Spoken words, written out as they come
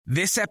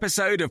This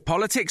episode of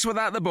Politics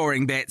Without the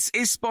Boring Bits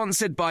is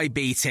sponsored by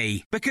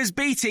BT, because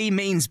BT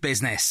means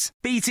business.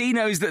 BT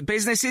knows that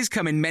businesses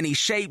come in many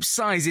shapes,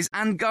 sizes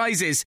and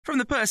guises, from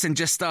the person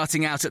just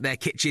starting out at their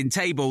kitchen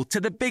table to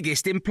the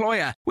biggest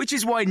employer, which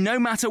is why no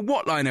matter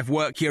what line of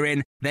work you're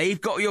in, they've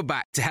got your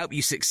back to help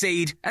you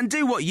succeed and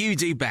do what you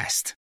do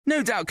best.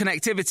 No doubt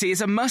connectivity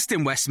is a must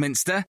in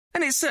Westminster,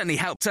 and it certainly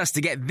helped us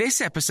to get this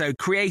episode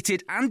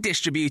created and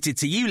distributed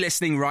to you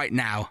listening right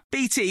now.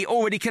 BT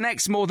already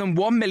connects more than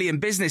 1 million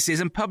businesses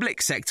and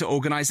public sector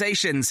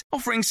organisations,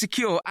 offering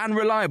secure and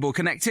reliable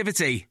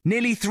connectivity.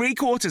 Nearly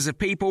 3/4 of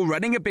people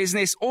running a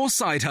business or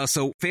side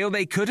hustle feel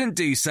they couldn't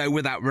do so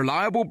without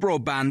reliable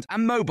broadband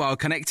and mobile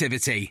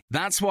connectivity.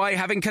 That's why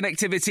having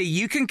connectivity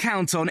you can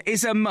count on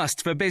is a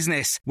must for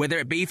business, whether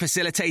it be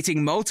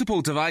facilitating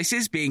multiple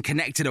devices being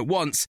connected at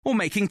once, or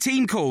making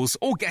team calls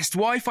or guest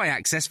Wi-Fi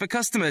access for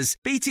customers.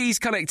 BT's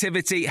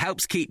connectivity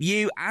helps keep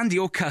you and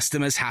your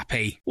customers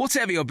happy.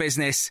 Whatever your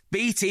business,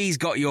 BT's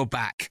got your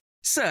back.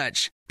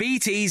 Search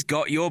BT's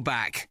got your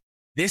back.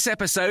 This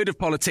episode of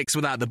Politics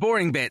Without the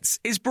Boring Bits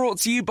is brought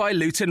to you by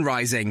Luton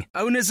Rising,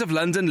 owners of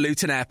London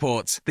Luton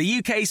Airport, the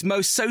UK's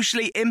most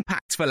socially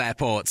impactful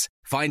airport.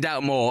 Find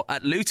out more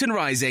at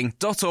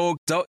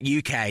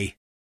lutonrising.org.uk.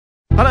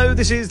 Hello,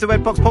 this is the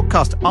Red Box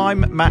Podcast.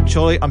 I'm Matt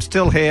Chorley. I'm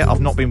still here. I've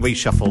not been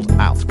reshuffled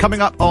out. Coming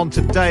up on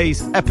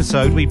today's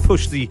episode, we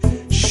push the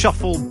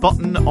shuffle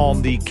button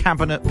on the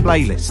cabinet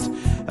playlist.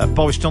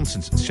 Boris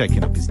Johnson's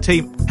shaking up his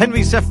team.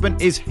 Henry Sefferman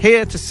is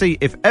here to see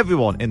if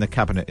everyone in the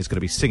cabinet is going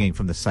to be singing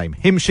from the same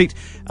hymn sheet,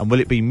 and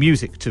will it be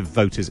music to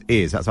voters'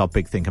 ears? That's our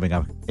big thing coming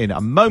up in a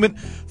moment.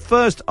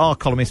 First, our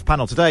columnist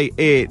panel today.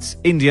 It's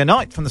India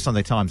Knight from the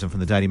Sunday Times and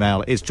from the Daily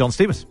Mail. It's John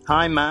Stevens.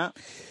 Hi, Matt.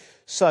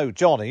 So,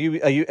 John,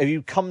 have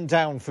you come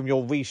down from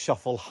your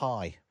reshuffle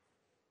high?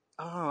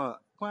 Well,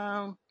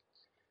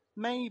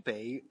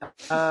 maybe.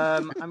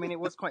 I mean, it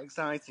was quite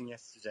exciting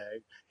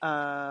yesterday.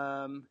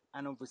 And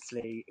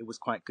obviously, it was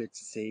quite good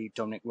to see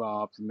Dominic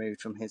Raab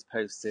removed from his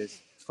post as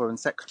Foreign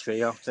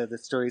Secretary after the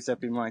stories I've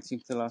been writing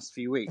for the last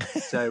few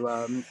weeks.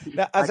 So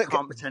now, I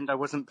can't pretend I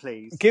wasn't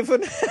pleased.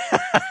 Given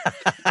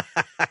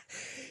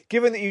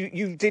that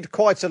you did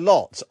quite a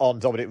lot on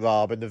Dominic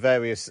Raab and the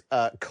various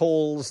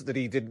calls that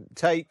he didn't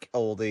take,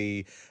 or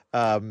the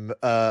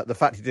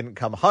fact he didn't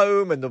come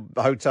home and the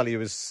hotel he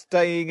was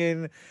staying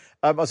in,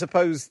 I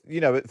suppose,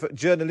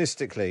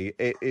 journalistically,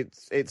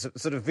 it's a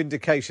sort of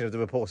vindication of the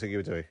reporting you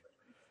were doing.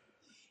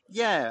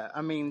 Yeah,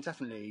 I mean,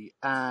 definitely.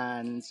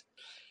 And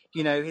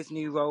his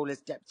new role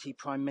as Deputy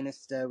Prime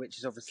Minister, which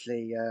is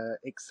obviously an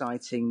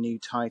exciting new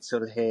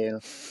title.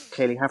 He'll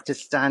clearly have to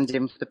stand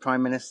in for the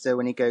Prime Minister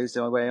when he goes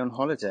away on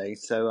holiday.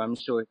 So I'm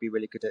sure he'd be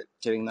really good at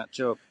doing that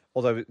job.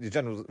 Although the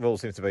general rule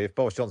seems to be, if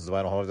Boris Johnson's away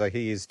on holiday,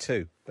 he is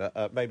too.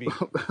 But maybe...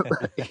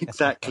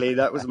 Exactly,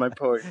 that was my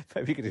point.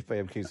 Maybe you could just pay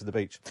him cues to the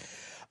beach.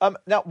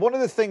 Now, one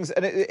of the things,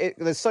 and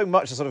there's so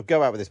much to sort of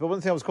go out with this, but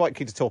one thing I was quite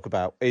keen to talk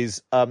about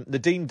is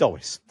Nadine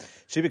Dorries.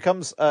 She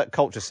becomes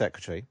Culture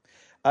Secretary.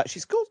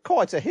 She's got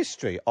quite a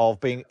history of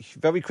being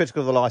very critical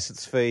of the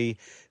licence fee,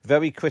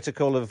 very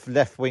critical of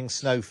left-wing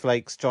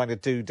snowflakes trying to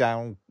do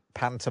down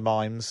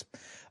pantomimes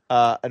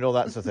and all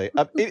that sort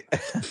of thing.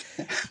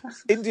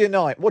 India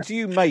Knight, what do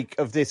you make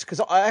of this? Because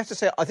I have to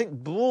say, I think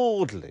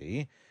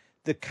broadly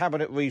the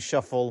cabinet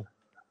reshuffle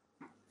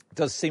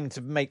does seem to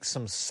make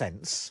some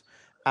sense.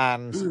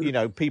 And,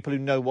 people who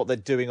know what they're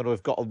doing or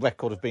have got a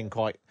record of being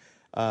quite...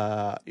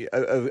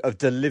 of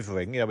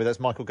delivering, whether it's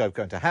Michael Gove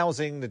going to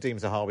housing, Nadeem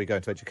Zahawi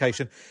going to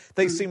education,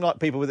 they seem like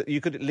people that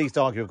you could at least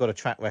argue have got a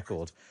track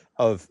record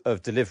of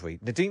delivery.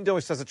 Nadine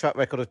Dorries has a track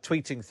record of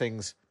tweeting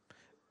things,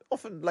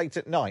 often late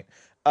at night,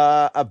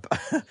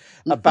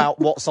 about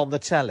what's on the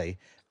telly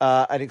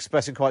and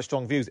expressing quite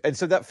strong views. And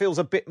so that feels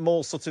a bit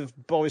more sort of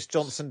Boris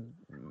Johnson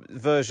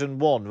version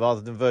 1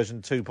 rather than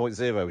version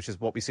 2.0, which is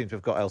what we seem to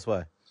have got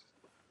elsewhere.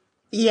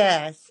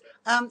 Yes.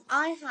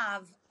 I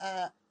have...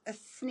 a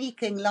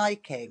sneaking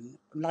liking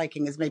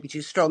is maybe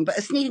too strong, but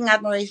a sneaking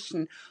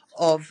admiration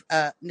of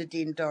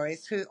Nadine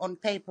Dorries, who on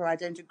paper I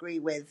don't agree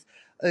with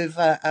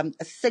over a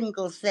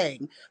single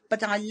thing,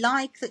 but I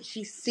like that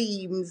she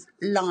seems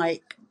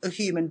like a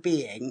human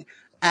being,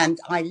 and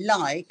I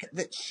like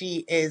that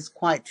she is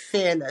quite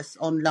fearless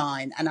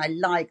online, and I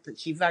like that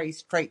she very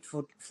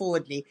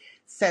straightforwardly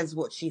says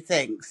what she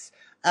thinks.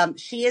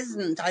 She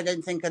isn't, I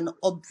don't think, an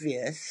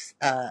obvious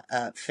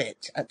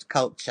fit at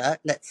Culture,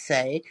 let's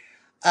say,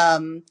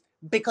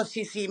 because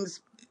she seems,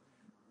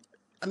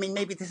 I mean,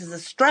 maybe this is a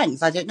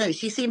strength, I don't know.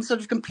 She seems sort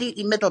of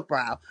completely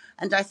middlebrow.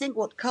 And I think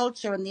what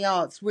culture and the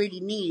arts really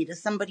need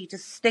is somebody to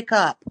stick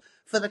up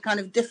for the kind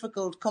of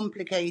difficult,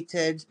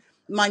 complicated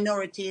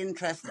minority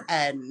interest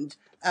end,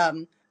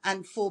 and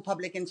for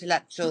public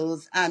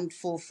intellectuals and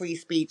for free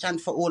speech and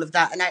for all of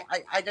that. And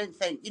I don't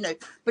think,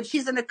 but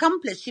she's an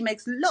accomplice. She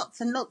makes lots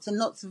and lots and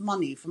lots of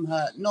money from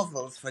her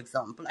novels, for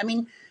example. I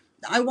mean,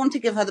 I want to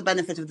give her the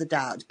benefit of the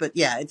doubt, but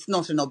yeah, it's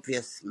not an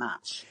obvious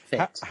match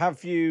fit.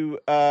 Have you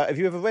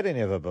ever read any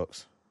of her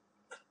books?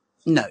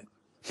 No.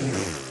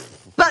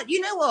 But,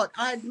 you know what?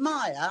 I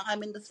admire.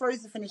 I'm in the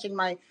throes of finishing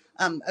my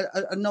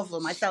a novel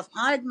myself.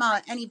 I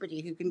admire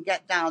anybody who can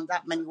get down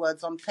that many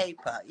words on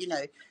paper. You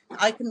know,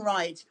 I can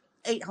write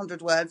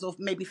 800 words or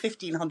maybe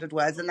 1,500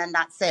 words, and then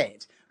that's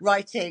it.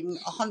 Writing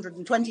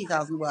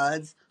 120,000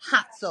 words,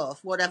 hats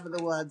off, whatever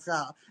the words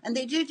are, and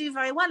they do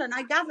very well. And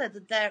I gather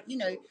that they're, you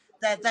know,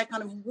 they're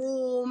kind of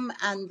warm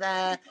and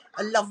they're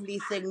a lovely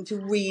thing to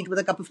read with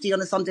a cup of tea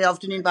on a Sunday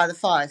afternoon by the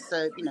fire.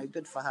 So, you know,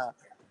 good for her.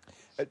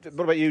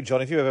 What about you, John?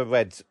 Have you ever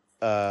read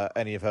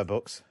any of her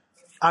books?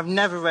 I've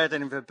never read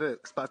any of her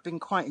books, but I've been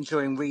quite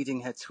enjoying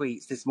reading her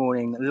tweets this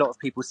morning. A lot of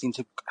people seem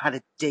to have had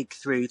to dig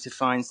through to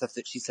find stuff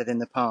that she said in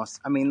the past.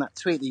 I mean, that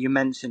tweet that you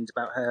mentioned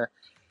about her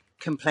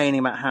complaining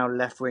about how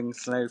left-wing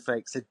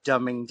snowflakes are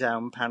dumbing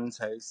down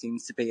Panto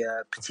seems to be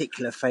a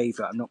particular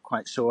favourite. I'm not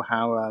quite sure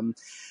how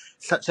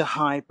such a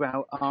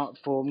highbrow art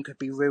form could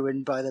be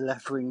ruined by the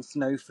left-wing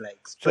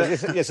snowflakes. But...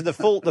 So the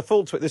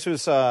full tweet. This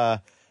was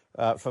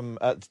from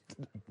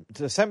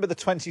December the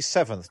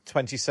 27th,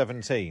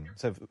 2017.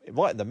 So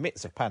right in the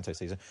midst of Panto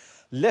season.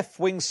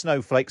 Left-wing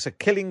snowflakes are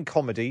killing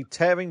comedy,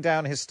 tearing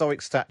down historic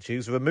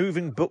statues,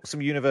 removing books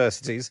from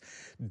universities,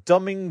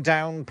 dumbing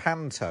down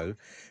Panto,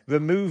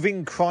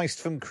 removing Christ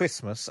from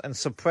Christmas and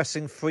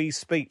suppressing free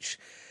speech.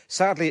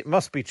 Sadly, it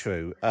must be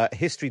true.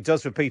 History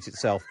does repeat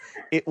itself.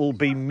 It will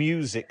be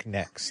music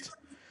next.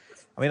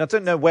 I mean, I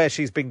don't know where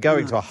she's been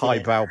going to a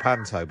highbrow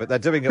Panto, but they're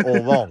doing it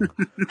all wrong.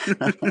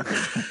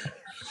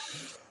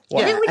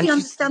 I don't really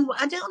understand.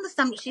 I don't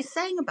understand what she's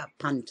saying about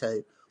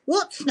Panto.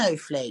 What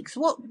snowflakes?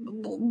 What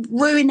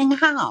ruining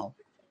how?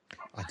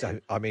 I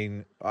don't. I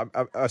mean,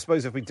 I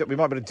suppose if we might be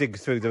able to dig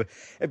through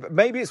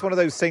maybe it's one of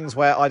those things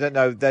where I don't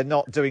know. They're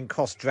not doing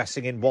cross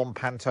dressing in one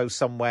Panto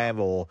somewhere,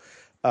 or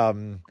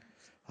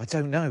I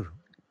don't know.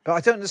 But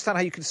I don't understand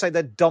how you can say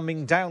they're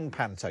dumbing down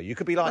Panto. You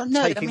could be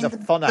taking the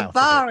fun out. The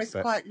bar of it, is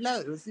quite low,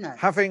 isn't it?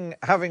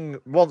 Having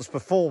once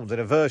performed in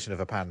a version of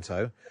a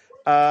Panto,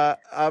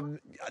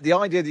 the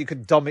idea that you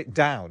could dumb it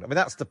down. I mean,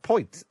 that's the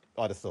point.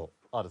 I'd have thought.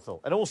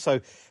 And also,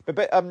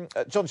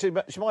 but John, she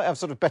might have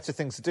sort of better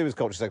things to do as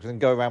culture secretary than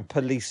go around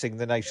policing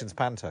the nation's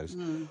Pantos.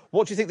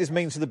 What do you think this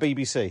means to the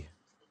BBC?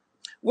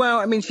 Well,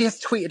 I mean, she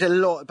has tweeted a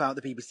lot about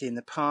the BBC in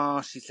the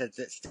past. She said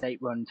that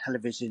state-run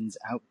television's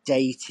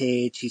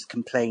outdated. She's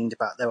complained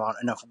about there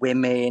aren't enough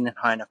women and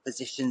high enough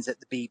positions at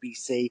the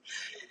BBC.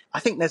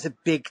 I think there's a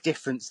big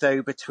difference,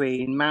 though,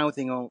 between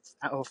mouthing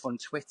off on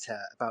Twitter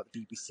about the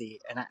BBC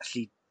and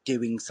actually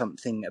doing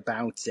something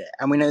about it.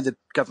 And we know the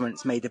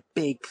government's made a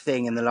big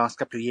thing in the last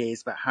couple of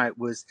years about how it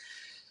was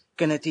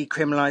going to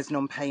decriminalise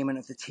non-payment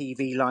of the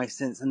TV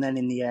licence, and then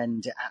in the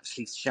end it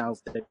actually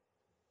shelved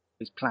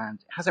those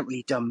plans. It hasn't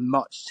really done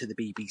much to the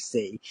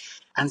BBC.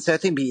 And so I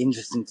think it'd be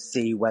interesting to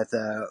see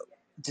whether,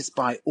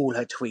 despite all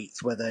her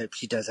tweets, whether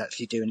she does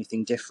actually do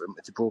anything different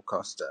with the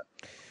broadcaster.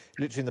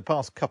 Literally in the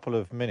past couple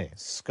of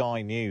minutes,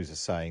 Sky News is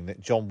saying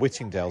that John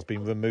Whittingdale's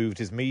been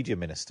removed as media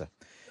minister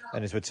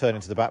and is returning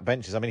to the back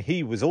benches. I mean,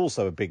 he was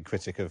also a big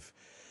critic of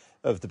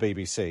the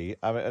BBC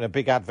and a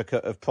big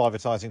advocate of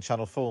privatising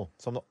Channel 4.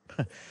 So I'm not,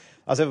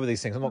 as ever with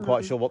these things, I'm not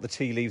quite sure what the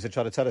tea leaves are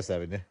trying to tell us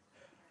there, isn't it?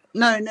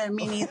 No,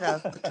 me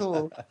neither at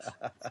all.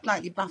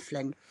 Slightly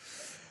baffling.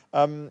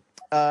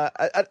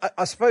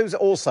 I suppose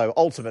also,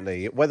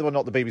 ultimately, whether or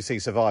not the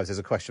BBC survives is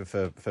a question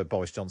for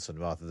Boris Johnson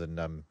rather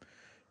than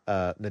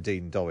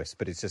Nadine Dorries.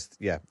 But it's just,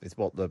 it's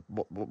what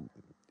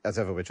as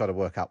ever, we're trying to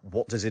work out,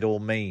 what does it all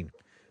mean?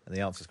 And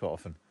the answer's quite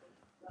often,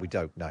 we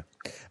don't know.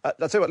 I'll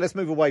tell you what, let's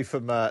move away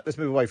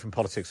from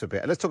politics for a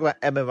bit. And let's talk about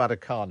Emma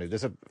Raducanu.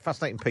 There's a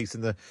fascinating piece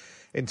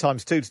in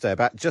Times 2 today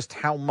about just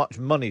how much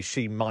money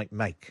she might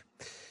make.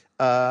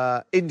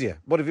 India,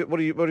 what have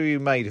you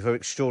made of her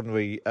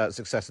extraordinary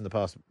success in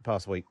the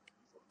past week?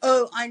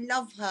 Oh, I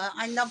love her.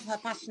 I love her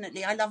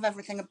passionately. I love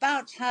everything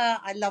about her.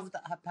 I love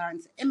that her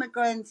parents are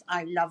immigrants.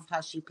 I love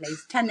how she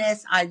plays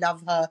tennis. I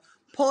love her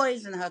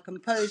poise and her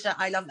composure.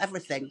 I love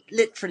everything,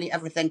 literally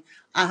everything.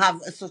 I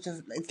have a sort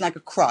of, it's like a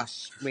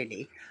crush,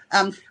 really.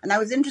 And I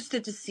was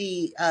interested to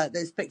see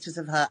those pictures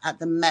of her at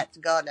the Met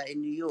Gala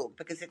in New York,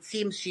 because it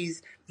seems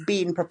she's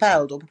been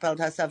propelled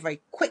herself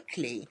very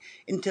quickly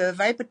into a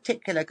very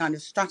particular kind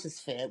of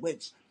stratosphere,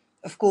 which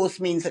of course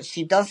means that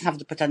she does have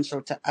the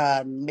potential to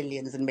earn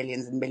millions and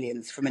millions and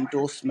millions from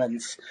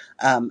endorsements,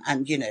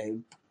 and, you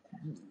know,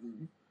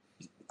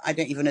 I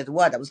don't even know the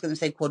word. I was going to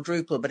say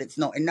quadruple, but it's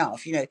not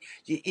enough. You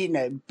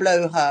know,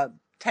 blow her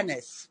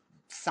tennis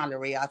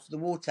salary out of the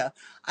water.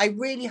 I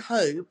really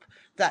hope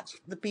that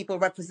the people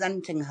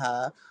representing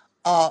her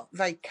are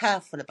very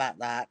careful about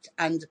that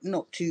and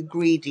not too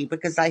greedy,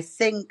 because I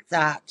think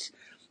that,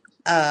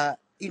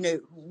 you know,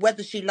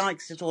 whether she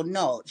likes it or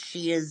not,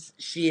 she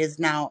is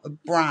now a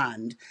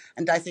brand.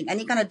 And I think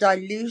any kind of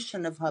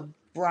dilution of her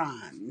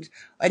brand,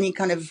 any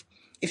kind of,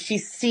 if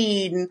she's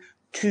seen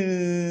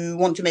to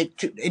want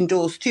to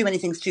endorse too many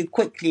things too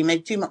quickly,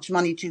 make too much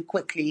money too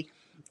quickly,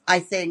 I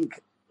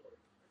think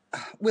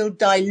will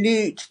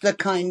dilute the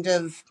kind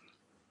of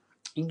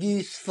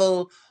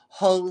useful,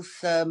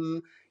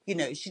 wholesome,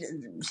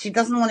 she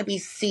doesn't want to be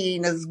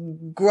seen as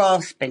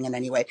grasping in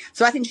any way.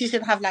 So I think she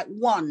should have like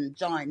one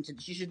giant,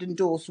 she should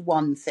endorse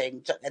one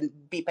thing and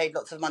be paid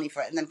lots of money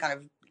for it, and then kind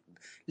of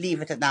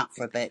leave it at that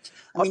for a bit.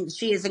 I mean,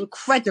 she is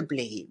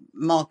incredibly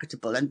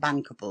marketable and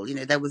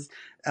bankable. There was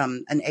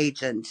an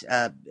agent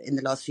in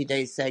the last few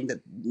days saying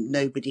that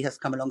nobody has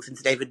come along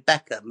since David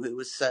Beckham, who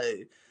was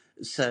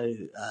so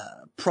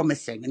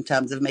promising in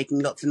terms of making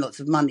lots and lots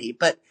of money.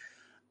 But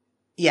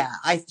yeah,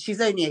 she's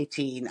only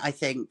 18. I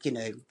think,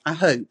 I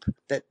hope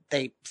that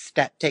they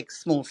take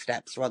small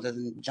steps rather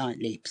than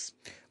giant leaps.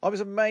 I was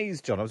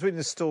amazed, John. I was reading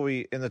a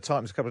story in the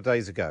Times a couple of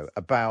days ago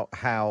about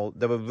how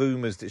there were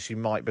rumours that she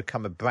might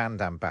become a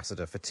brand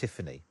ambassador for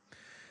Tiffany,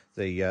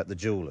 the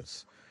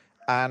jewellers.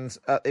 And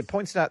it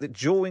pointed out that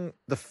during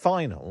the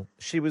final,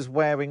 she was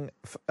wearing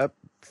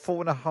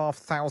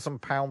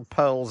 £4,500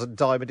 pearls and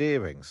diamond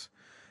earrings,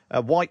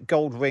 a white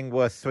gold ring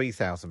worth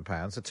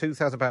 £3,000, a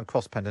 £2,000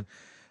 cross pendant,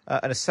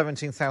 and a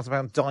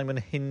 £17,000 diamond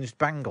hinged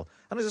bangle.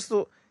 And I just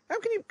thought, how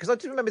can you... Because I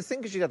do remember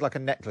thinking she had like a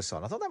necklace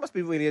on. I thought that must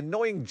be really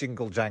annoying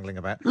jingle-jangling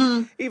about.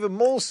 Even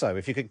more so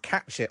if you could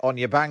catch it on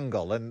your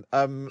bangle. And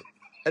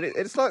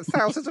it's like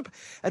thousands of...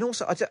 And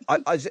also, I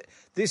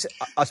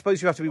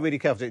suppose you have to be really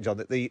careful, John,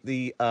 that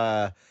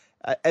the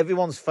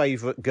everyone's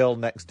favourite girl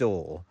next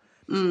door,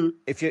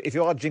 if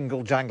you are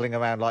jingle-jangling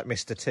around like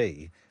Mr.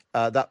 T,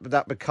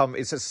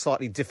 it's a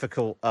slightly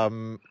difficult...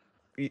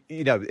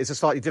 it's a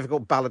slightly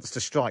difficult balance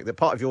to strike. That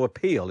part of your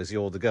appeal is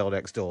you're the girl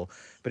next door,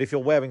 but if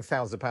you're wearing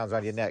thousands of pounds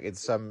around your neck,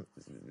 it's a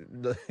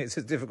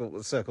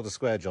difficult circle to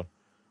square, John.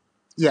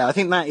 Yeah, I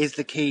think that is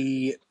the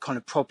key kind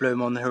of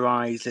problem on the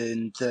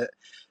horizon. That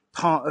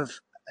part of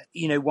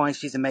why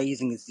she's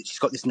amazing is that she's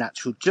got this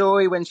natural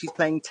joy when she's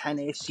playing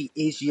tennis. She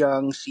is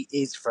young, she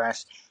is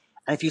fresh.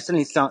 And if you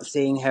suddenly start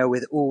seeing her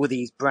with all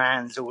these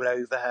brands all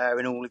over her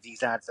and all of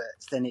these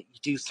adverts, then you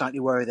do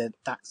slightly worry that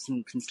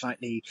can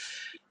slightly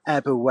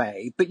ebb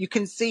away. But you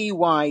can see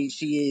why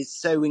she is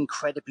so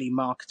incredibly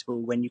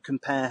marketable when you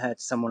compare her to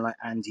someone like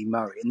Andy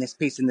Murray. In this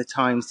piece in the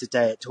Times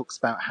today, it talks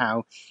about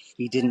how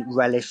he didn't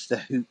relish the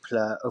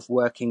hoopla of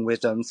working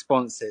with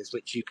sponsors,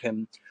 which you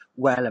can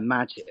well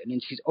imagine.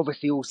 And she's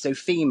obviously also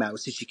female,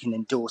 so she can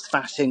endorse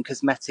fashion,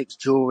 cosmetics,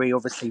 jewellery.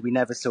 Obviously, we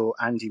never saw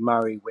Andy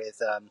Murray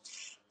with...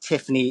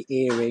 Tiffany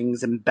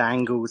earrings and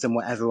bangles and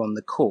whatever on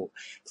the court.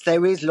 So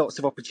there is lots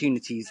of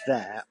opportunities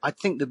there. I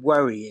think the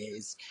worry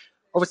is,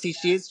 obviously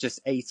she is just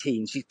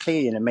 18. She's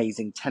clearly an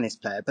amazing tennis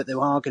player, but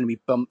there are going to be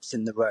bumps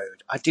in the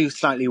road. I do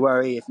slightly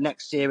worry if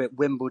next year at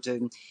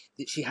Wimbledon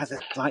that she has a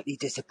slightly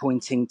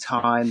disappointing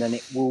time, then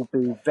it will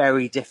be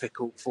very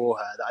difficult for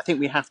her. I think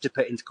we have to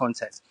put into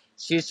context.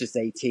 She is just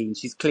 18.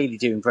 She's clearly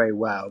doing very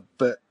well,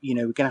 but we're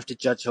going to have to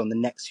judge her on the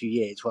next few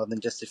years rather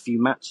than just a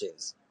few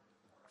matches.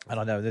 And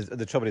I know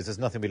the trouble is there's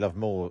nothing we love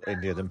more,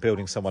 India, than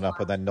building someone up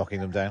and then knocking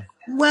them down.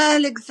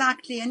 Well,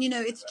 exactly. And,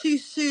 it's too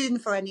soon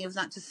for any of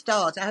that to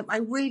start. I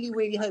really,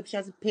 really hope she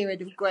has a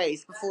period of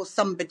grace before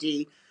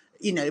somebody,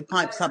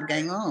 pipes up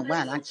going, oh,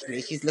 well,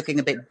 actually, she's looking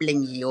a bit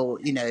blingy, or,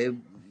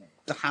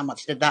 how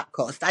much did that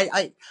cost?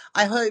 I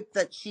hope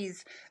that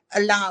she's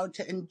allowed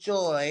to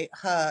enjoy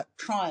her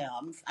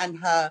triumph and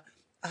her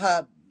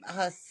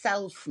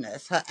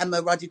selfness, her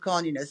Emma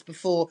Raducanu-ness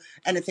before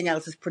anything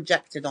else is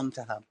projected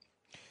onto her.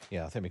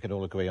 Yeah, I think we can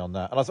all agree on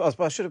that. And I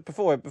should have,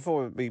 before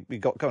we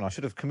got going, I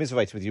should have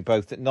commiserated with you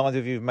both that neither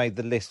of you have made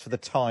the list for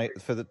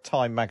the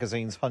Time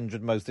magazine's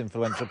 100 most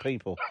influential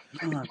people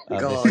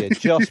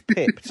this year.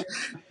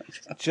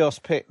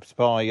 Just pipped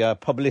by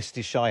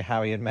publicity shy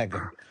Harry and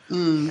Meghan.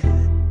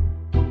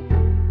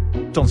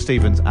 Don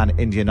Stevens and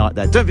India Knight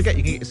there. Don't forget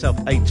you can get yourself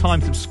a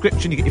Time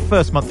subscription. You get your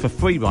first month for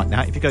free right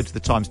now if you go to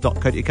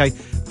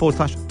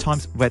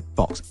thetimes.co.uk/Times Red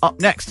Box. Up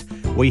next,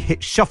 we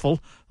hit shuffle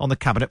on the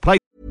cabinet plate.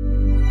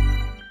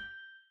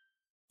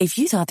 If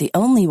you thought the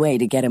only way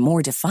to get a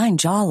more defined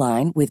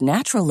jawline with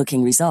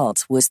natural-looking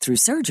results was through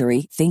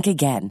surgery, think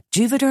again.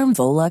 Juvederm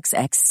Volux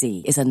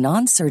XC is a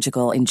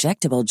non-surgical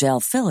injectable gel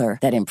filler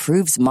that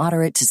improves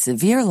moderate to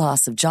severe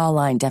loss of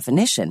jawline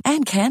definition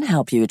and can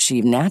help you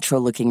achieve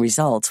natural-looking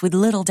results with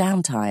little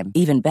downtime.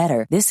 Even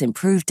better, this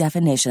improved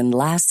definition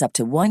lasts up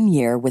to 1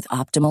 year with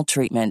optimal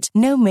treatment.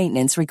 No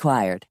maintenance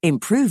required.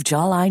 Improve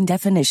jawline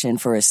definition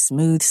for a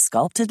smooth,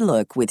 sculpted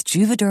look with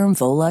Juvederm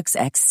Volux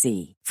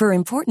XC. For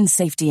important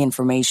safety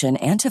information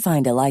and to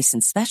find a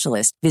licensed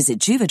specialist, visit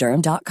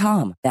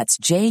Juvederm.com. That's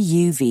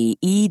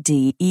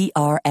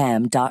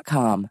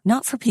JUVEDERM.com.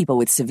 Not for people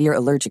with severe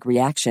allergic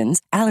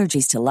reactions,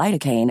 allergies to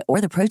lidocaine, or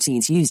the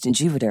proteins used in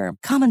Juvederm.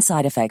 Common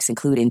side effects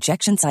include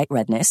injection site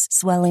redness,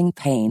 swelling,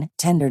 pain,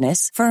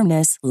 tenderness,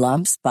 firmness,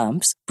 lumps,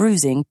 bumps,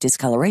 bruising,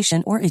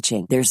 discoloration, or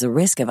itching. There's a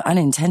risk of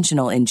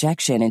unintentional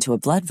injection into a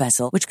blood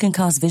vessel, which can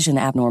cause vision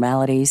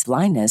abnormalities,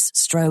 blindness,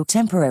 stroke,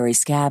 temporary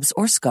scabs,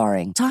 or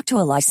scarring. Talk to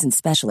a licensed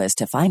specialist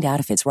to find out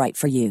if it's right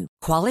for you.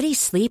 Quality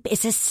sleep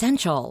is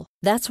essential.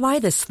 That's why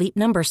the Sleep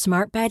Number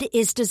Smart Bed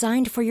is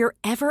designed for your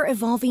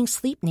ever-evolving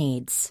sleep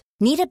needs.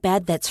 Need a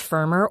bed that's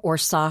firmer or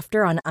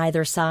softer on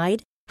either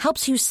side?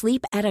 Helps you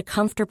sleep at a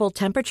comfortable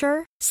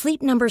temperature?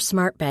 Sleep Number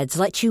Smart Beds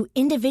let you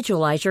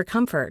individualize your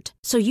comfort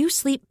so you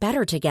sleep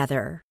better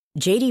together.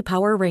 J.D.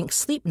 Power ranks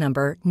Sleep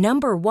Number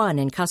number 1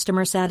 in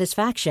customer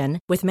satisfaction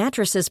with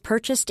mattresses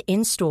purchased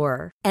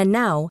in-store. And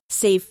now,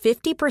 save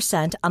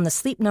 50% on the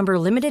Sleep Number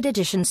Limited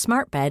Edition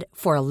Smart Bed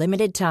for a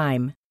limited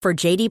time. For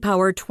J.D.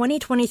 Power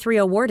 2023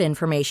 award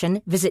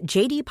information, visit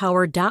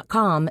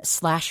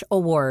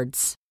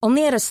jdpower.com/awards.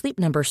 Only at a Sleep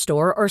Number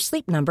store or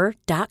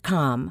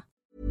sleepnumber.com.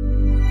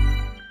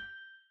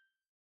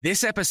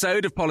 This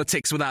episode of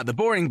Politics Without the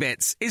Boring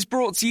Bits is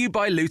brought to you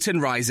by Luton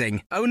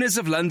Rising, owners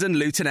of London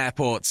Luton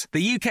Airport,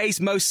 the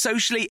UK's most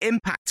socially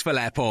impactful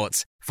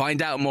airport.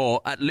 Find out more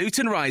at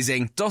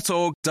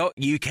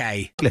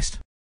lutonrising.org.uk. List.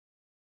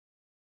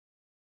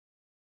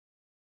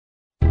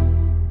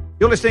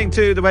 You're listening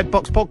to the Red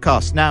Box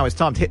Podcast. Now it's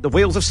time to hit the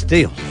wheels of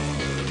steel.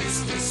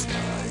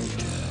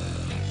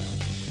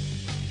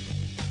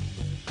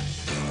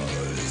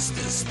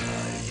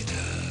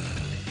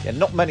 Yeah,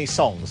 not many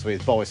songs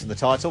with Boris in the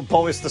title.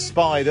 Boris the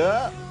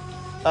Spider,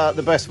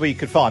 the best we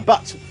could find.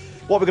 But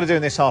what we're going to do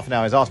in this half an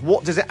hour is ask,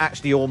 what does it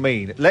actually all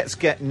mean? Let's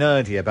get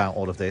nerdy about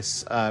all of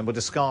this. We'll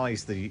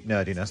disguise the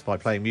nerdiness by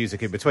playing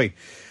music in between.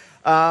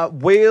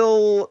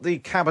 Will the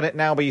Cabinet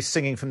now be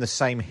singing from the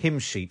same hymn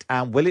sheet?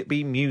 And will it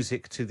be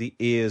music to the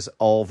ears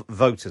of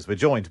voters? We're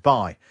joined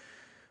by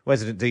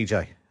resident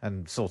DJ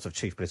and sort of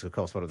chief political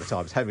correspondent at the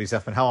Times, Henry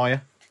Zeffman. How are you?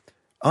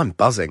 I'm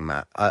buzzing,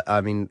 Matt. I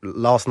mean,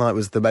 last night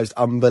was the most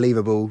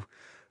unbelievable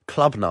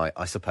club night,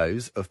 I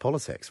suppose, of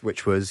politics,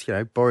 which was,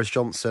 Boris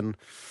Johnson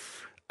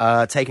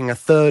taking a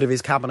third of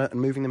his cabinet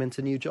and moving them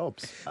into new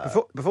jobs.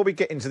 Before we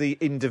get into the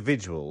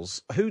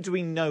individuals, who do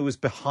we know is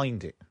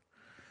behind it?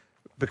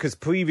 Because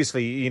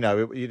previously,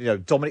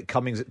 Dominic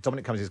Cummings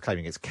is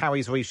claiming it's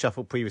Carrie's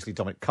reshuffle. Previously,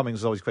 Dominic Cummings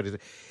was always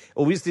credited.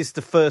 Or is this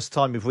the first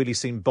time we've really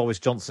seen Boris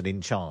Johnson in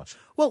charge?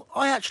 Well,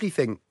 I actually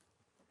think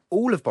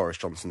all of Boris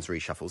Johnson's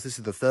reshuffles, this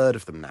is the third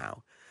of them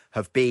now,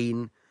 have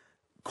been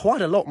quite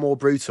a lot more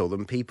brutal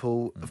than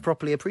people have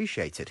properly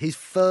appreciated. His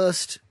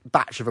first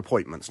batch of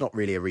appointments, not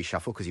really a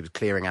reshuffle because he was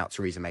clearing out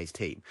Theresa May's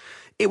team,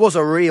 it was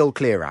a real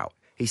clear out.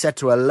 He said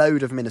to a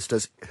load of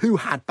ministers who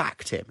had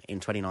backed him in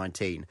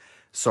 2019,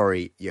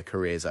 sorry, your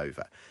career's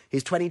over.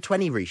 His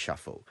 2020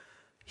 reshuffle,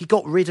 he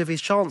got rid of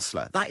his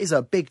Chancellor. That is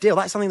a big deal.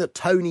 That's something that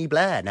Tony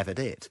Blair never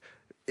did,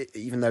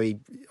 even though he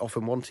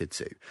often wanted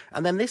to.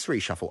 And then this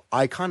reshuffle,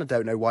 I kind of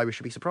don't know why we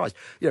should be surprised.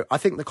 I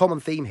think the common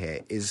theme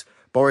here is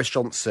Boris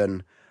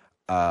Johnson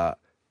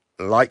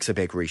likes a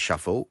big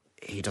reshuffle.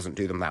 He doesn't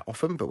do them that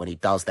often, but when he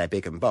does, they're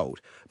big and bold.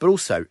 But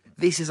also,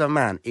 this is a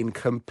man in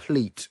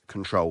complete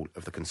control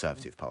of the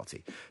Conservative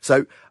Party.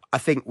 So I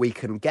think we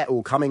can get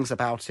all Cummings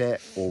about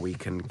it, or we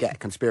can get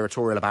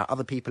conspiratorial about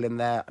other people in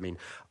there. I mean,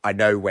 I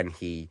know when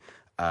he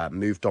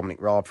moved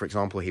Dominic Raab, for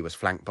example, he was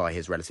flanked by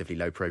his relatively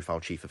low-profile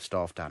Chief of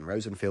Staff, Dan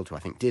Rosenfield, who I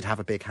think did have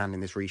a big hand in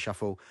this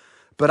reshuffle.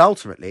 But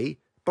ultimately,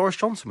 Boris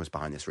Johnson was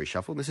behind this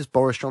reshuffle. This is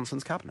Boris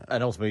Johnson's cabinet.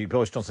 And ultimately,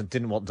 Boris Johnson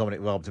didn't want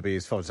Dominic Raab to be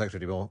his Foreign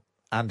Secretary anymore,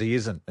 and he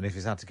isn't. And if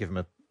he's had to give him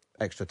an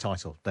extra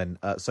title, then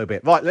so be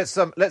it. Right, let's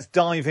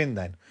dive in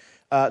then.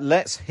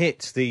 Let's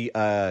hit the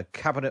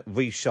cabinet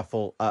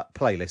reshuffle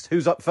playlist.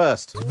 Who's up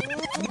first?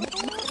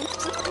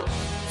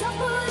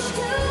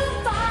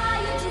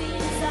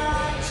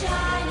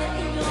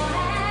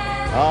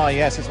 Ah,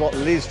 yes, it's what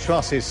Liz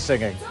Truss is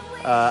singing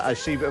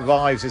as she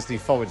arrives as the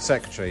Foreign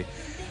Secretary.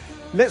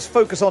 Let's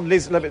focus on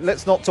Liz.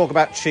 Let's not talk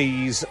about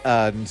cheese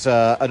and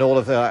all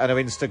of her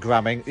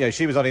Instagramming.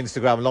 She was on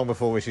Instagram long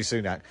before Rishi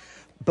Sunak.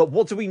 But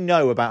what do we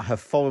know about her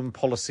foreign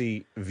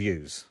policy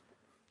views?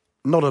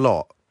 Not a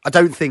lot. I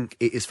don't think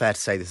it is fair to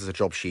say this is a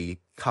job she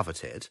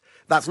coveted.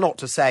 That's not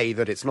to say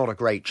that it's not a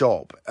great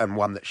job and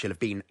one that she'll have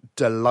been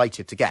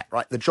delighted to get,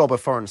 right? The job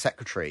of Foreign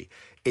Secretary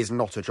is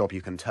not a job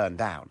you can turn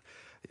down,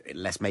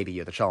 unless maybe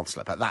you're the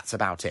Chancellor, but that's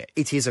about it.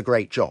 It is a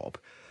great job.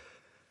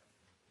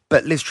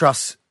 But Liz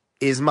Truss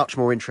is much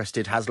more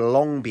interested, has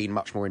long been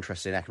much more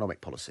interested in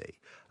economic policy.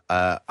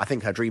 I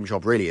think her dream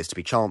job really is to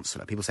be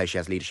Chancellor. People say she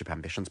has leadership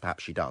ambitions,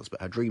 perhaps she does, but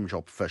her dream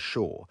job for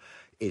sure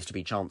is to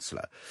be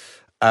Chancellor.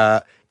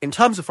 In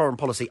terms of foreign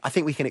policy, I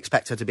think we can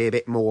expect her to be a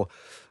bit more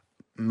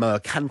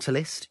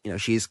mercantilist.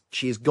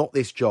 She's got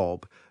this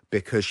job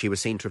because she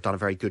was seen to have done a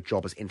very good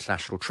job as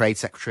International Trade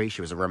Secretary.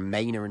 She was a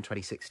Remainer in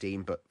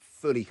 2016, but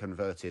fully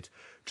converted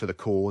to the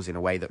cause in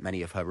a way that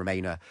many of her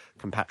Remainer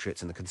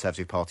compatriots in the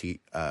Conservative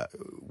Party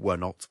were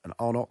not and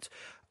are not.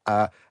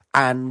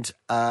 And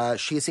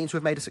she is seen to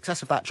have made a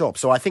success of that job.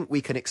 So I think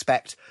we can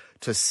expect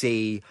to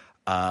see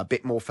a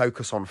bit more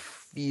focus on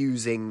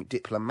fusing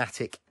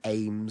diplomatic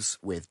aims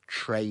with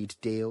trade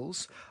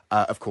deals.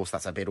 Of course,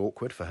 that's a bit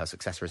awkward for her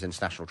successor as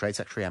International Trade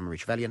Secretary, Anne-Marie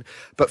Trevelyan.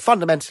 But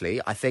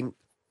fundamentally, I think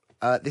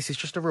this is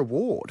just a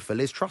reward for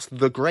Liz Truss,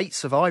 the great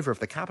survivor of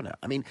the cabinet.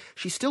 I mean,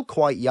 she's still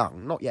quite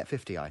young, not yet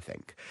 50, I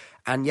think,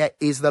 and yet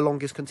is the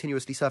longest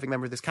continuously serving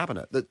member of this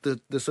cabinet.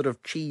 The sort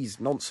of cheese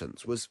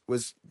nonsense was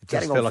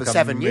getting on for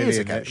 7 years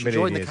ago. She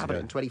joined the cabinet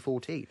in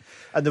 2014.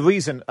 And the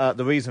reason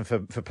for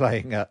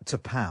playing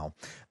T'Pau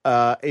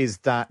is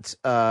that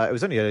it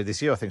was only earlier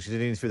this year, I think, she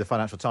did an interview with the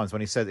Financial Times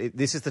when he said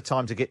this is the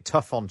time to get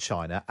tough on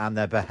China and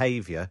their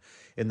behaviour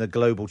in the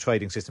global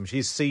trading system.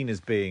 She's seen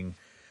as being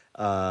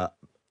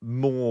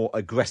more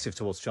aggressive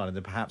towards China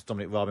than perhaps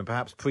Dominic Raab, and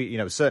perhaps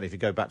certainly if you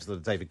go back to the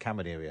David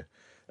Cameron area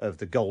of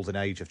the golden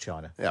age of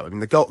China. Yeah, I mean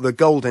the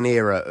golden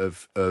era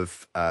of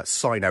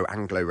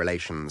Sino-Anglo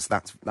relations,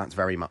 that's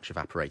very much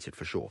evaporated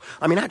for sure.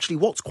 I mean, actually,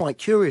 what's quite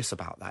curious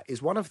about that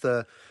is one of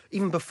the,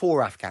 even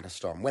before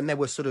Afghanistan, when there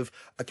were sort of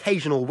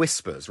occasional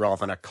whispers rather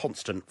than a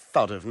constant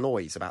thud of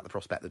noise about the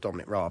prospect that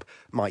Dominic Raab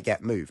might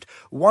get moved,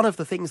 one of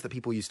the things that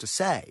people used to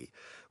say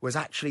was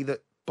actually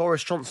that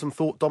Boris Johnson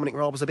thought Dominic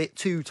Raab was a bit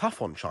too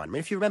tough on China. I mean,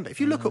 if you remember, if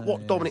you look at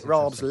what Dominic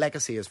Raab's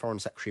legacy as Foreign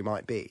Secretary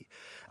might be,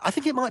 I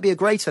think it might be a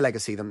greater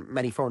legacy than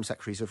many Foreign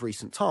Secretaries of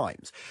recent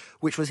times,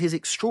 which was his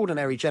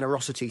extraordinary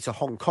generosity to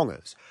Hong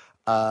Kongers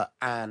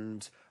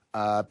and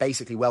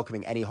basically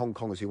welcoming any Hong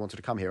Kongers who wanted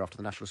to come here after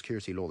the national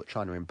security law that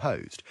China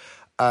imposed.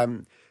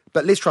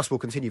 But Liz Truss will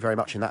continue very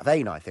much in that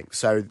vein, I think.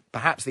 So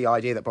perhaps the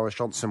idea that Boris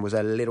Johnson was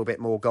a little bit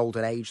more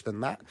golden age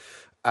than that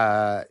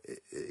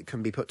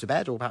can be put to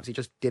bed, or perhaps he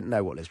just didn't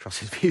know what Liz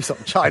Truss's views on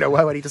China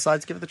were when he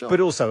decided to give her the job. But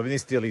also, I mean,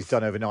 this deal he's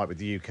done overnight with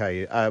the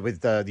UK,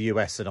 with the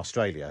US and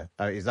Australia,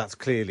 that's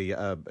clearly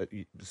a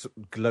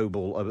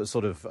global,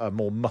 sort of a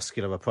more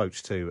muscular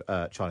approach to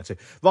China too.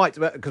 Right,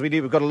 because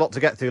we've got a lot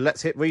to get through.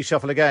 Let's hit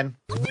reshuffle again.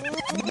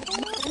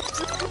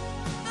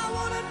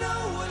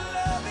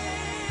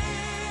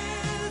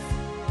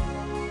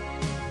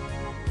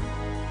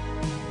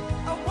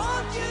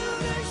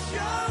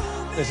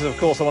 This is, of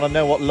course, I Want to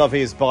Know What Love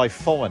Is by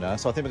Foreigner.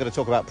 So I think we're going to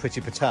talk about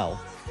Priti Patel.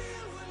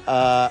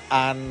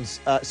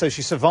 So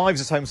she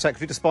survives as Home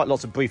Secretary despite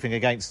lots of briefing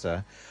against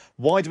her.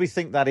 Why do we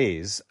think that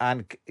is?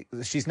 And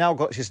she's now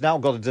got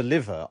to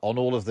deliver on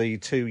all of the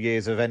 2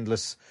 years of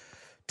endless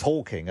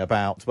talking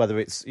about whether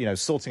it's,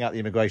 sorting out the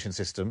immigration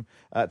system,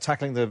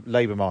 tackling the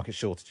labour market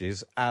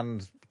shortages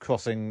and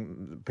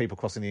people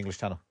crossing the English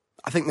Channel.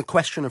 I think the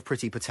question of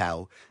Priti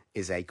Patel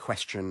is a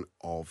question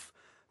of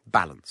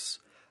balance.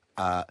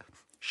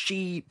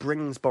 She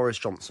brings Boris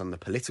Johnson the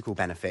political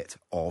benefit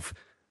of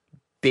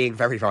being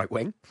very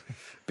right-wing,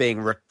 being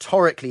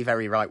rhetorically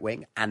very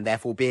right-wing, and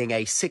therefore being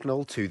a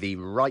signal to the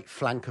right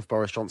flank of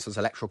Boris Johnson's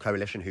electoral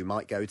coalition who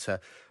might go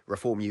to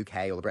Reform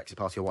UK or the Brexit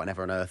Party or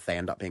whatever on earth they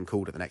end up being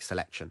called at the next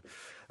election,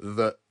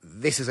 that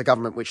this is a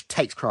government which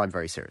takes crime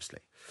very seriously.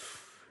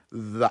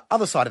 The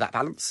other side of that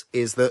balance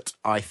is that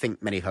I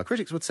think many of her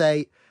critics would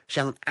say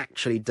she hasn't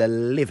actually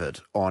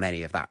delivered on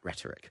any of that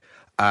rhetoric.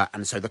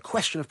 And so the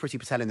question of Priti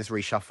Patel in this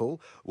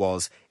reshuffle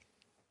was,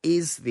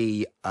 is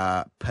the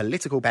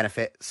political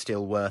benefit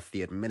still worth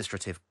the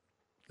administrative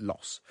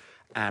loss?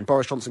 And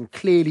Boris Johnson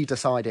clearly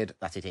decided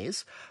that it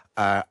is.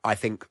 I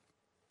think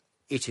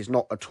it is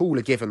not at all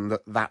a given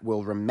that that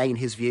will remain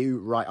his view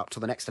right up to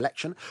the next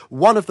election.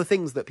 One of the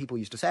things that people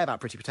used to say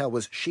about Priti Patel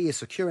was she is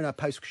secure in her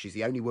post because she's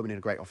the only woman in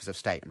a great office of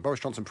state. And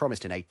Boris Johnson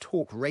promised in a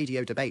talk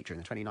radio debate during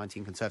the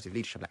 2019 Conservative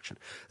leadership election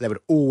there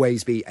would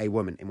always be a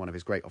woman in one of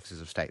his great offices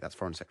of state. That's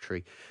Foreign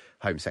Secretary,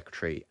 Home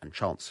Secretary and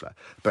Chancellor.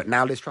 But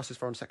now Liz Truss is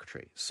Foreign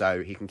Secretary,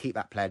 so he can keep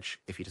that pledge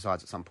if he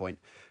decides at some point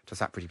to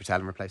sack Priti Patel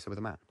and replace her with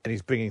a man. And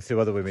he's bringing through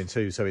other women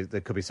too, so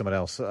there could be someone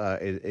else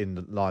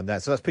in line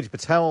there. So that's Priti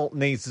Patel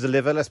needs to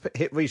deliver. Let's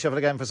hit reshuffle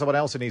again for someone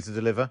else who needs to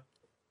deliver.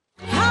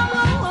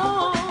 How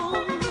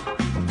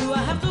long do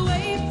I have to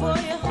wait for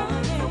you,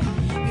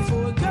 honey,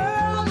 before a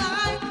girl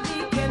like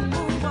me can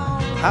move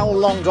on? How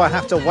Long Do I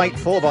Have to Wait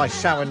For by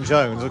Sharon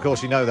Jones. Of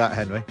course, you know that,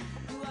 Henry.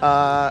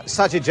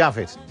 Sajid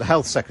Javid, the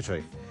Health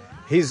Secretary.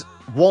 His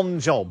one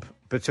job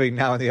between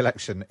now and the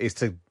election is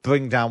to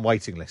bring down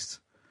waiting lists.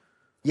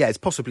 Yeah, it's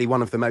possibly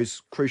one of the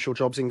most crucial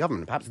jobs in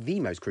government, perhaps the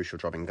most crucial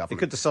job in government. He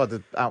could decide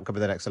the outcome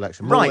of the next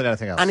election, more than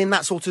anything else. And in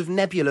that sort of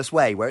nebulous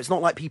way, where it's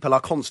not like people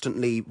are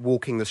constantly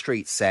walking the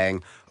streets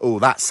saying, oh,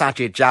 that's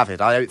Sajid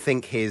Javid. I don't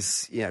think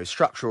his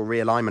structural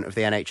realignment of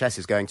the NHS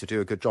is going to do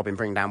a good job in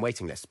bringing down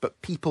waiting lists.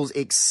 But people's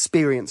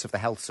experience of the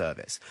health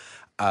service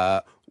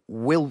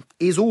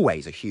is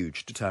always a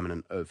huge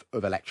determinant of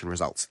election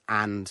results.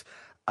 And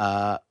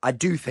I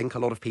do think a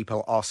lot of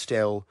people are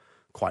still,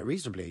 quite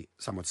reasonably,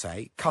 some would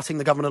say, cutting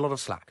the government a lot of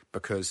slack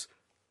because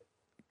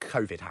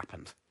COVID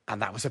happened, and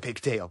that was a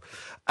big deal.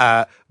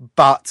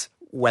 But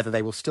whether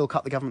they will still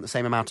cut the government the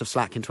same amount of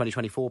slack in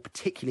 2024,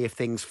 particularly if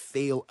things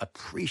feel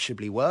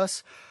appreciably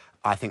worse,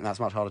 I think that's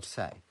much harder to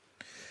say.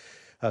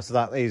 So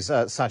that is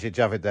Sajid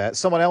Javid there.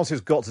 Someone else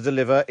who's got to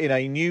deliver in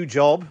a new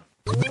job.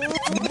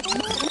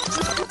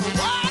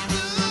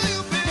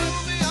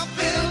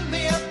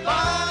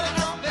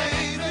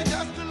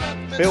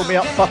 Build Me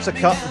Up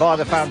Buttercup by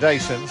the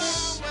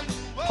Foundations.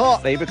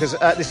 Partly because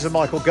this is a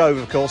Michael Gove,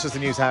 of course, as the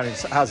News Housing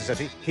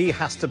Secretary. He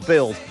has to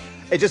build.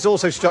 It just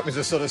also struck me as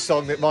a sort of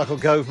song that Michael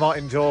Gove might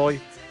enjoy.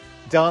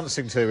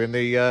 dancing to in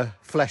the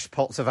flesh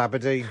pots of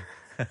Aberdeen.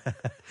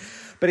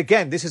 But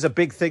again, this is a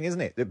big thing, isn't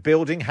it? That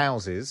building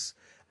houses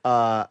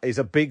is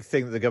a big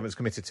thing that the government's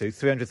committed to.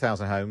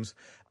 300,000 homes.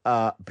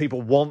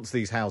 People want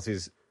these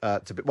houses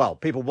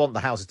people want the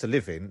houses to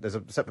live in. There's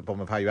a separate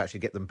problem of how you actually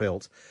get them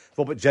built.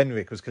 Robert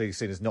Jenrick was clearly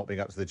seen as not being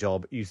up to the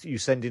job. You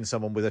send in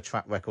someone with a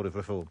track record of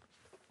reform.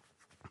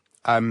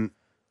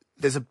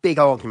 There's a big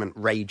argument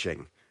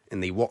raging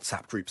in the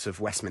WhatsApp groups of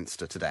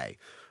Westminster today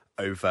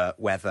over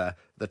whether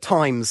the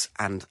Times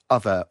and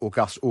other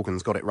august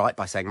organs got it right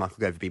by saying Michael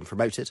Gove had been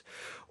promoted,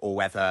 or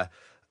whether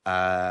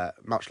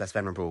much less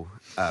venerable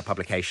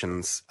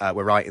publications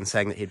were right in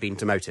saying that he'd been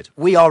demoted.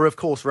 We are, of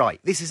course, right.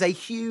 This is a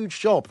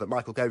huge job that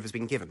Michael Gove has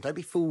been given. Don't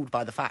be fooled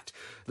by the fact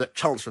that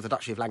Chancellor of the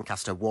Duchy of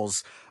Lancaster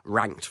was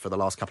ranked for the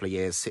last couple of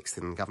years 6th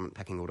in the government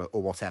pecking order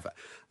or whatever.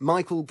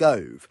 Michael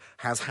Gove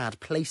has had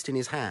placed in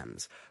his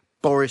hands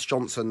Boris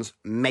Johnson's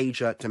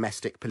major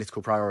domestic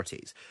political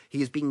priorities. He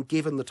has been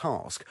given the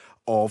task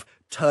of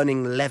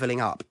turning levelling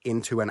up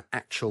into an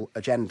actual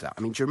agenda. I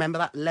mean, do you remember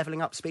that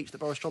levelling up speech that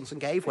Boris Johnson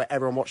gave where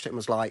everyone watched it and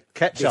was like...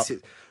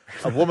 Ketchup,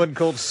 a woman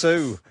called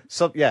Sue.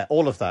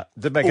 All of that.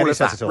 Didn't make any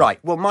sense at all. Right.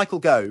 Well, Michael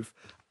Gove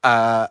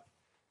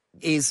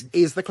is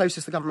the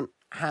closest the government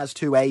has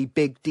to a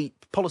big,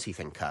 deep policy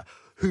thinker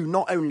who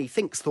not only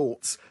thinks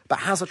thoughts, but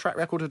has a track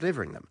record of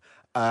delivering them.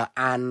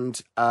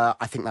 And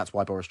I think that's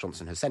why Boris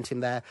Johnson has sent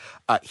him there.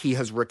 He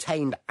has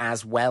retained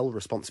as well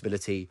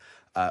responsibility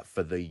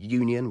for the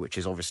union, which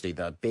is obviously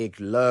the big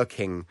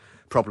lurking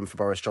problem for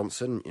Boris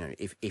Johnson. You know,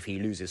 if he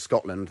loses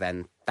Scotland,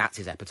 then that's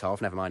his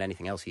epitaph, never mind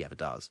anything else he ever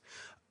does.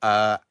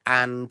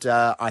 And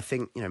I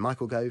think,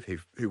 Michael Gove,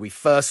 who we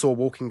first saw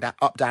walking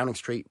up Downing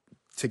Street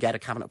to get a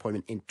cabinet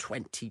appointment in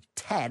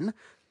 2010,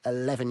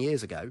 11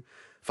 years ago,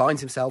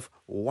 finds himself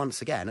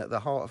once again at the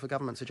heart of the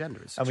government's agenda.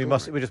 And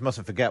we just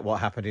mustn't forget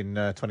what happened in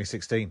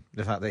 2016,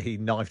 the fact that he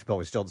knifed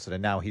Boris Johnson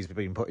and now he's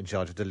been put in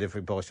charge of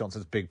delivering Boris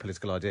Johnson's big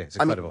political idea. It's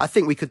incredible. I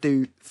think we could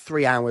do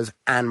 3 hours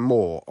and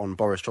more on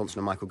Boris Johnson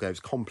and Michael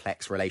Gove's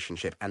complex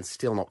relationship and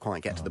still not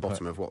quite get to the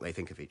bottom of what they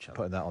think of each other.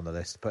 Putting that on the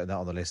list. But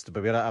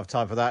we don't have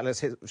time for that.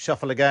 Let's hit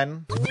shuffle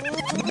again.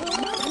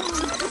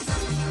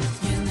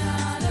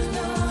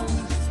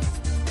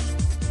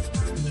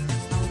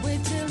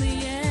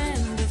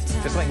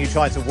 Just letting you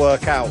try to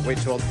work out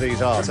which ones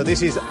these are. So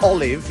this is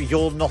Olive,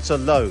 You're Not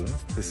Alone.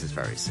 This is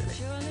very silly.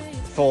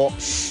 For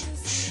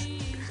shh.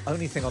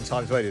 Only thing on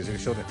Times Radio is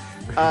extraordinary.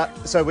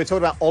 So we're talking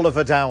about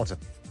Oliver Dowden.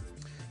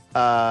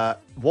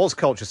 Was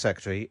Culture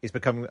Secretary. He's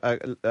become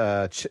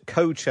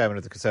co-chairman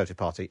of the Conservative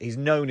Party. He's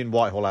known in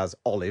Whitehall as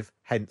Olive,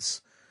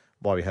 hence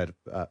why we heard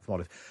from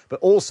Olive.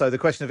 But also the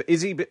question of,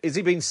 is he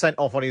being sent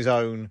off on his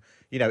own?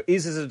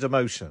 Is it a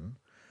demotion?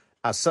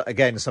 As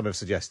again, some have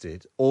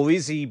suggested, or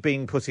is he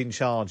being put in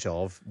charge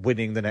of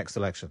winning the next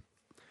election?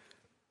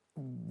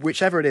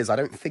 Whichever it is, I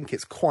don't think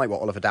it's quite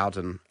what Oliver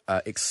Dowden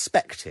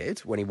expected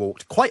when he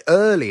walked quite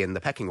early in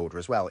the pecking order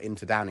as well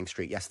into Downing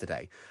Street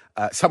yesterday.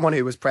 Someone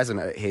who was present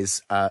at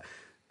his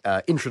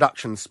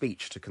introduction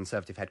speech to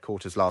Conservative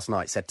headquarters last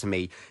night said to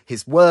me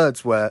his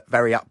words were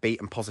very upbeat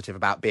and positive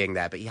about being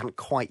there, but he hadn't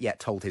quite yet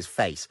told his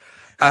face.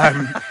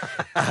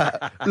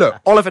 Look,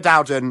 Oliver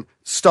Dowden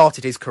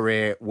started his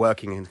career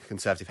working in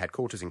Conservative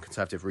headquarters, in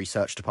Conservative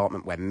Research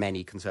Department, where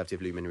many Conservative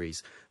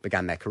luminaries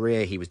began their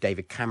career. He was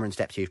David Cameron's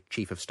Deputy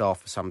Chief of Staff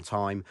for some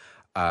time.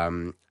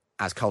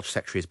 As Culture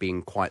Secretary, has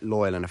been quite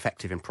loyal and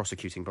effective in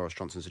prosecuting Boris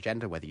Johnson's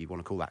agenda, whether you want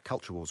to call that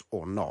culture wars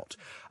or not.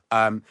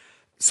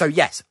 So,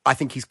 yes, I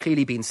think he's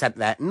clearly been sent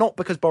there, not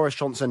because Boris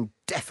Johnson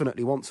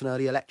definitely wants an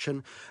early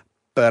election,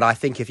 but I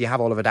think if you have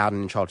Oliver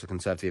Dowden in charge of the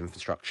Conservative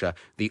infrastructure,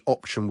 the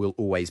option will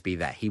always be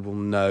there. He will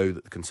know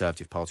that the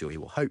Conservative Party, or he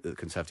will hope that the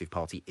Conservative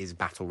Party is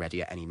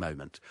battle-ready at any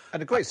moment.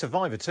 And a great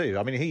survivor, too.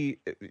 I mean,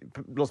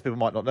 lots of people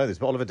might not know this,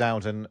 but Oliver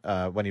Dowden,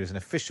 when he was an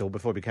official,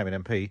 before he became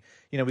an MP,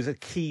 was a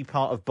key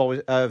part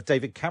of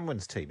David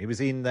Cameron's team. He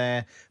was in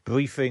there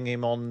briefing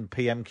him on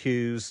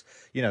PMQs,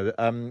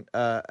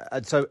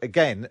 and so,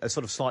 again, a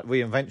sort of slight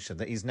reinvention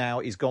that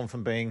he's gone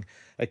from being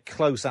a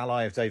close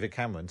ally of David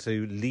Cameron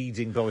to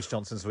leading Boris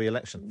Johnson's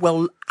re-election.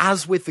 Well,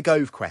 as with the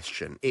Gove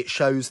question, it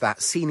shows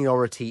that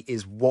seniority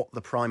is what the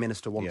Prime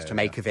Minister wants to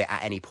make of it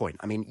at any point.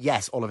 I mean,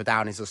 yes, Oliver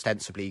Dowden is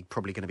ostensibly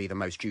probably going to be the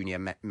most junior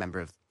member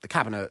of the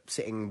Cabinet,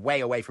 sitting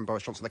way away from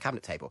Boris Johnson at the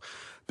Cabinet table.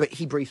 But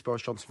he briefs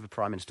Boris Johnson for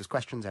Prime Minister's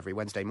questions every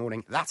Wednesday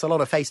morning. That's a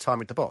lot of FaceTime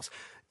with the boss.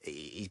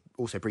 He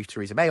also briefed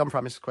Theresa May on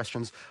Prime Minister's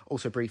questions,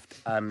 also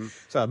briefed David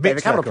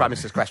Cameron on Prime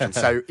Minister's questions.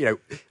 So,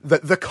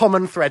 the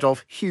common thread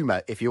of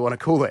humour, if you want to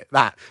call it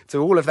that, to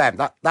all of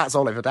them, that's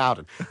Oliver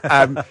Dowden.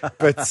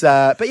 But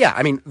yeah,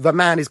 I mean, the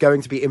man is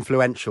going to be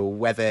influential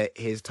whether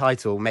his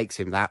title makes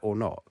him that or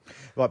not.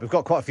 Right, we've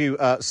got quite a few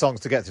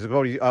songs to get to. We've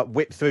already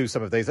whipped through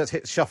some of these. Let's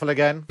hit shuffle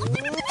again.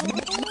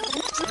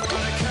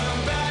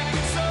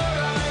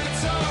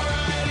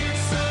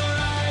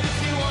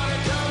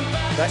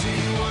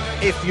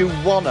 If You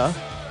Wanna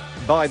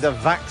by The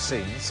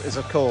Vaccines is,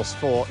 of course,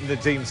 for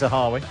Nadhim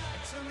Zahawi.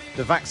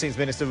 The Vaccines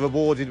Minister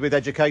rewarded with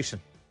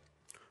education.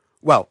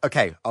 Well,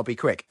 OK, I'll be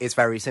quick. It's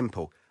very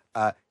simple.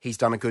 He's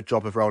done a good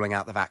job of rolling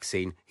out the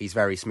vaccine. He's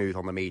very smooth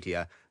on the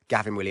media.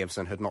 Gavin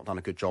Williamson had not done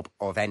a good job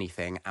of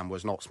anything and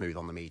was not smooth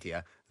on the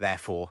media.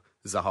 Therefore,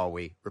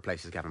 Zahawi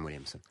replaces Gavin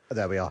Williamson.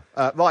 There we are.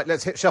 Right,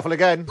 let's hit shuffle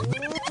again.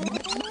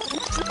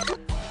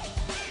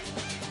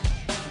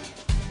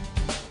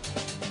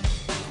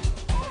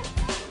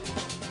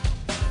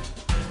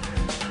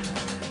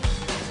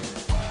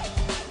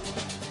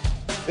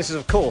 This is,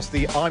 of course,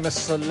 the I'm a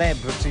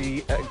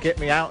Celebrity, Get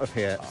Me Out of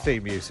Here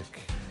theme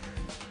music.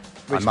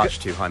 I'm much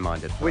too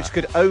high-minded for Which that.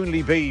 could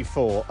only be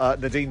for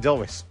Nadine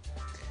Dorries.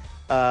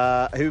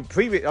 Who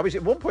previously, I mean,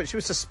 at one point she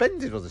was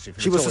suspended, wasn't she?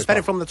 She was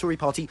suspended from the Tory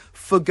party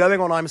for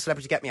going on I'm a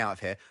Celebrity, Get Me Out of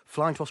Here,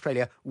 flying to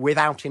Australia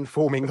without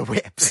informing the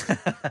whips.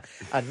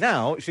 And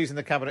now she's in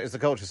the cabinet as the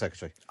culture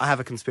secretary. I have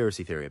a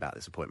conspiracy theory about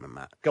this appointment,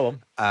 Matt. Go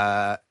on.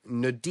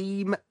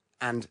 Nadeem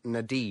and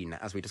Nadine,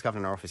 as we discovered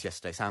in our office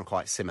yesterday, sound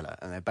quite similar,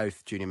 and they're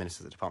both junior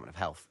ministers at the Department of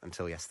Health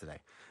until yesterday.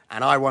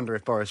 And I wonder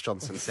if Boris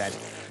Johnson said,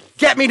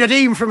 "Get me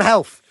Nadeem from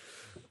Health!"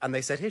 And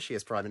they said, "Here she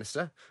is, Prime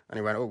Minister." And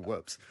he went, "Oh,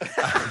 whoops."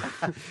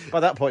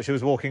 By that point, she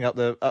was walking up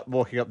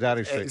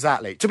Downing Street.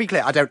 Exactly. To be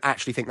clear, I don't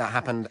actually think that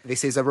happened.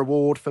 This is a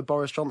reward for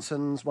Boris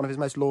Johnson's, one of his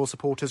most loyal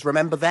supporters.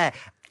 Remember there,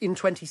 in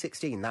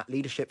 2016, that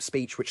leadership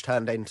speech which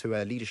turned into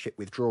a leadership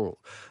withdrawal.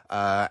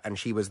 And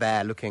she was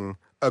there looking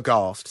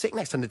aghast, sitting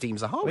next to Nadeem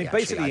Zahawi, I mean, actually,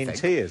 basically I in think.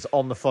 tears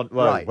on the front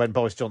row Right. when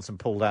Boris Johnson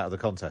pulled out of the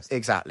contest.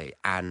 Exactly.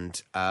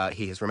 And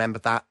he has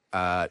remembered that.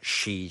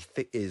 She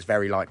is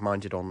very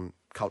like-minded on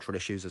cultural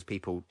issues, as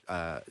people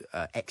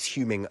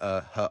exhuming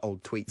her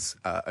old tweets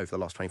over the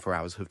last 24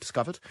 hours have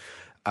discovered.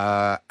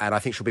 And I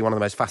think she'll be one of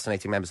the most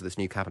fascinating members of this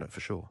new cabinet, for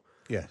sure.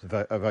 Yeah,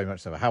 very much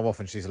so. How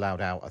often she's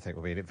allowed out, I think,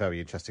 will be a very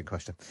interesting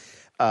question.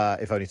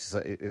 If only to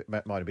say,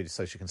 it might be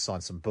so she can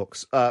sign some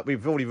books.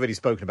 We've already really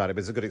spoken about it, but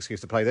it's a good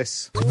excuse to play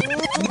this.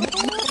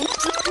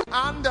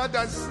 Under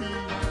the sea,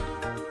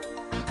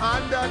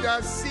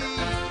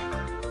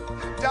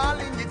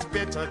 darling, it's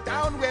better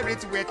down where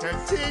it's wetter.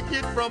 Take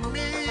it from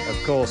me.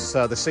 Of course,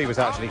 the sea was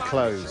actually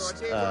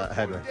closed,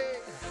 Henry.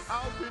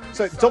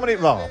 So,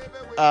 Dominic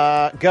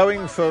Raab,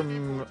 going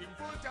from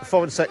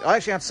foreign secretary. I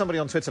actually had somebody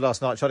on Twitter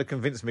last night try to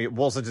convince me it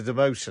wasn't a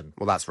demotion.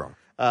 Well, that's wrong.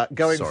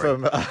 Going Sorry.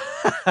 from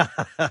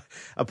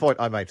a point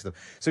I made to them.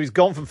 So he's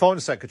gone from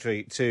foreign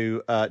secretary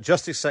to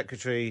justice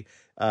secretary,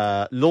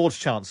 Lord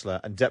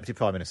Chancellor, and deputy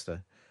prime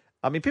minister.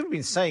 I mean, people have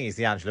been saying he's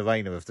the Angela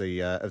Rayner of the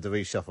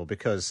reshuffle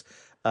because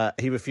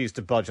he refused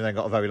to budge and then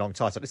got a very long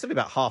title. It's only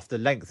about half the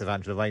length of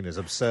Angela Rayner's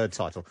absurd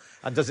title,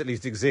 and does at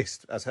least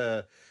exist as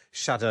her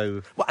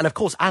shadow. Well, and of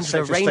course, Angela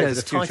Secretary of State for Rayner's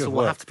the future title of will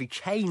work. have to be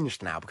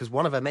changed now because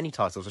one of her many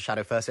titles was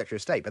Shadow First Secretary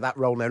of State, but that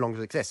role no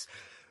longer exists.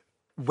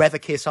 Whether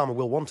Keir Starmer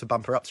will want to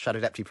bump her up to Shadow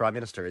Deputy Prime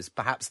Minister is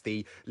perhaps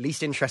the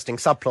least interesting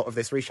subplot of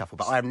this reshuffle,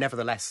 but I am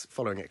nevertheless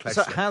following it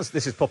closely. So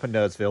this is Pop in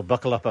Nerdsville,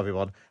 buckle up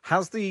everyone.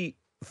 Has the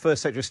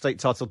First Secretary of State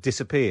title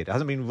disappeared? It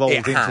hasn't been rolled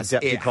into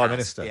Deputy Prime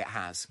Minister? It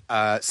has.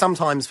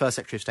 Sometimes First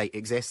Secretary of State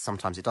exists,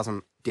 sometimes it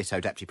doesn't. Ditto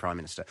Deputy Prime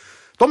Minister.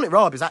 Dominic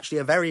Raab is actually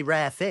a very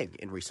rare thing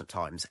in recent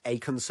times, a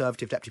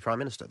Conservative Deputy Prime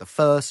Minister. The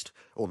first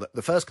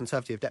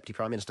Conservative Deputy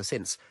Prime Minister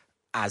since,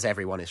 as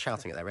everyone is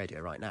shouting at their radio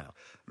right now,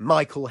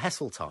 Michael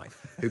Heseltine,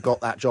 who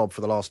got that job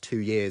for the last 2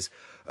 years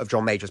of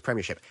John Major's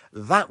premiership.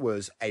 That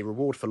was a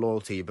reward for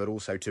loyalty, but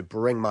also to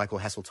bring Michael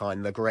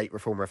Heseltine, the great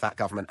reformer of that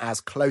government,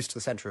 as close to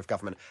the centre of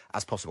government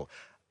as possible.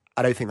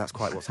 I don't think that's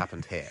quite what's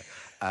happened here.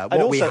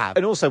 And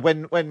also,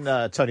 when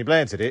Tony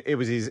Blair did it, it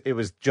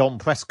was John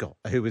Prescott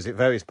who was at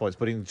various points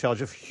put in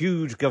charge of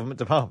huge government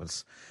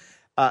departments.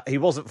 He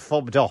wasn't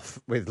fobbed off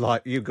with,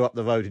 like, you go up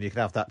the road and you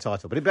can have that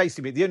title. But it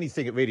basically, the only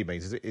thing it really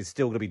means is it's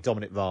still going to be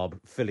Dominic Raab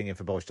filling in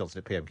for Boris Johnson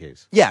at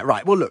PMQs. Yeah,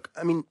 right. Well, look,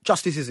 I mean,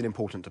 justice is an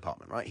important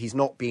department, right? He's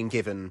not being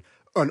given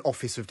an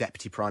office of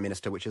Deputy Prime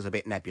Minister, which is a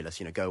bit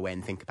nebulous, go away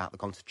and think about the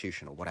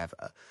Constitution or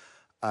whatever.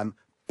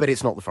 But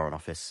it's not the Foreign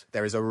Office.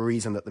 There is a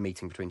reason that the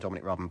meeting between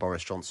Dominic Raab and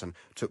Boris Johnson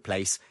took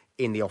place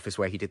in the office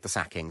where he did the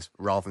sackings,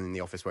 rather than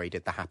the office where he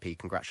did the happy,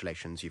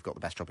 congratulations, you've got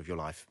the best job of your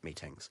life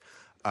meetings.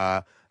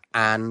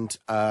 And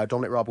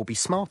Dominic Raab will be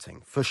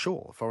smarting, for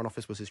sure. Foreign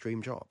Office was his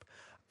dream job,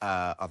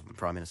 other than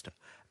Prime Minister.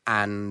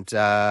 And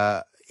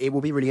it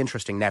will be really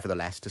interesting,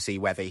 nevertheless, to see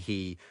whether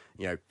he,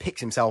 picks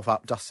himself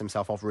up, dusts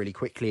himself off really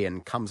quickly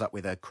and comes up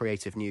with a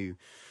creative new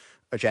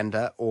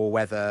agenda, or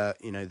whether,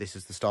 this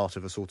is the start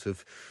of a sort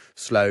of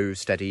slow,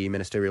 steady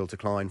ministerial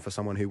decline for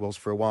someone who was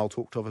for a while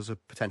talked of as a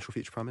potential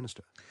future Prime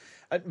Minister.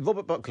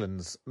 Robert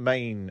Buckland's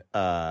main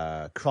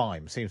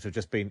crime seems to have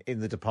just been in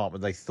the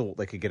department they thought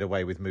they could get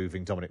away with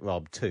moving Dominic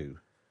Raab to.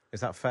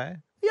 Is that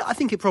fair? Yeah, I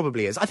think it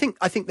probably is. I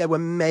think there were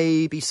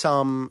maybe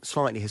some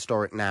slightly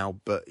historic now,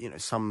 but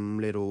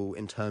some little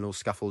internal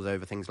scuffles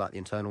over things like the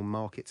Internal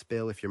Markets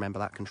Bill, if you remember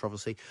that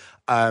controversy.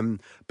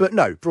 But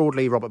no,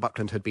 broadly, Robert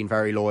Buckland had been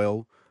very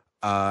loyal.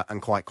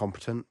 and quite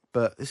competent.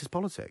 But this is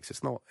politics.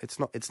 It's not.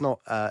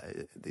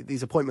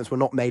 These appointments were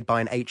not made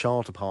by an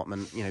HR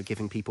department,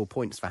 giving people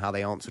points for how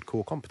they answered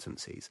core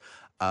competencies.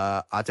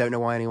 I don't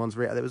know why anyone's.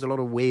 There was a lot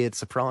of weird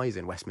surprise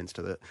in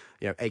Westminster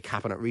that a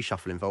cabinet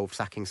reshuffle involved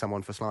sacking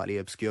someone for slightly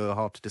obscure,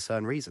 hard to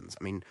discern reasons.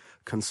 I mean,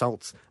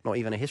 consult not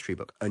even a history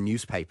book, a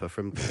newspaper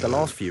from the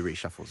last few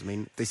reshuffles. I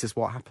mean, this is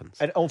what happens.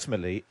 And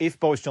ultimately, if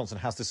Boris Johnson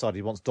has decided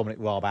he wants Dominic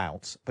Raab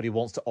out, but he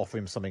wants to offer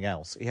him something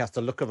else, he has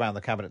to look around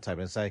the cabinet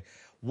table and say,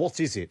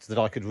 what is it that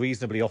I could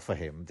reasonably offer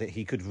him that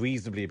he could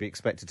reasonably be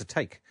expected to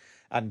take?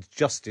 And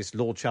Justice,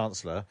 Lord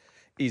Chancellor,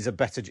 is a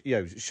better...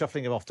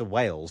 shuffling him off to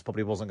Wales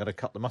probably wasn't going to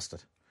cut the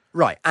mustard.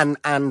 Right, and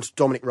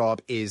Dominic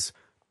Raab is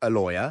a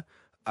lawyer,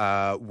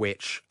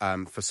 which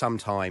for some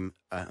time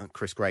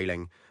Chris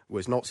Grayling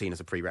was not seen as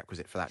a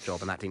prerequisite for that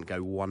job, and that didn't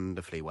go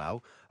wonderfully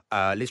well.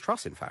 Liz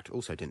Truss, in fact,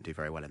 also didn't do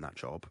very well in that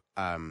job,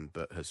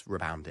 but has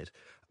rebounded.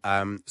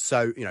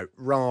 So,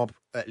 Raab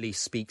at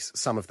least speaks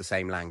some of the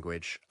same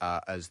language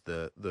as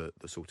the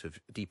sort of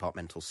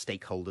departmental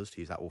stakeholders,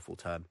 to use that awful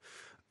term.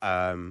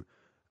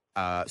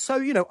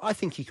 So, I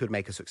think he could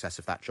make a success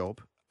of that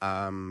job,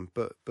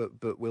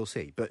 but we'll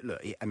see. But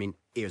look, I mean,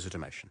 here's a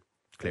demotion,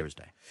 clear as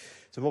day.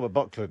 So Robert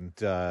Buckland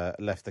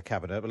left the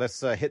cabinet, but let's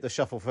hit the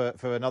shuffle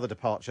for another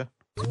departure.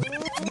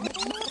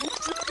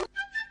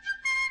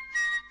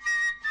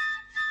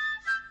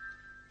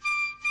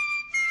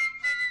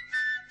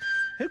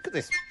 Who could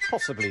this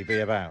possibly be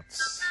about?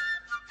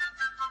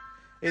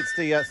 It's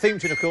the theme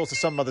tune, of course, of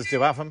Some Mothers Do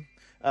Have 'Em.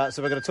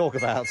 So we're going to talk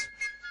about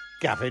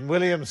Gavin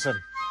Williamson.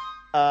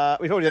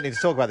 We probably don't need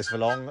to talk about this for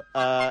long.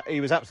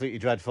 He was absolutely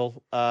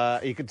dreadful.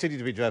 He continued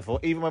to be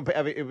dreadful, even when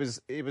it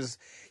was.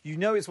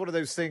 It's one of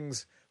those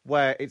things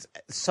where it's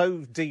so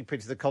deep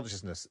into the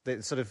consciousness that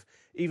it's sort of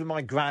even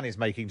my gran is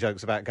making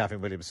jokes about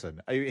Gavin Williamson.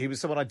 He was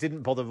someone I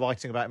didn't bother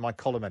writing about in my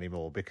column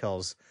anymore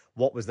because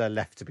what was there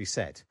left to be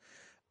said?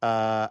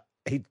 And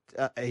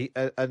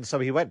so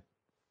he went.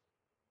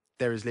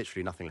 There is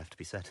literally nothing left to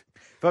be said.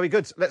 Very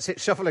good. Let's hit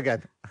shuffle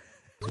again.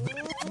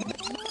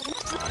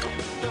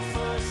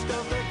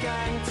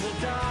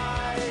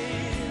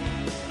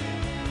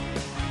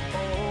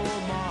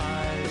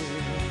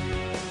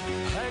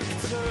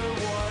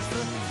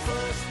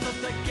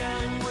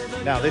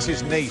 Now, this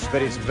is niche,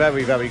 but it's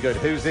very, very good.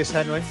 Who's this,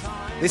 Henry?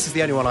 This is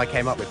the only one I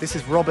came up with. This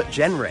is Robert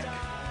Jenrick,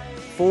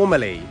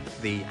 formerly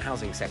the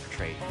Housing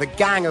Secretary. The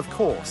gang, of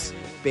course,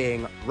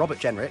 being Robert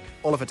Jenrick,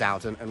 Oliver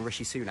Dowden and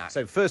Rishi Sunak.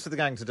 So, First of the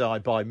Gang to Die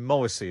by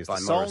Morrissey is the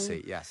song. By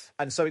Morrissey, yes.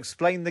 And so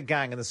explain the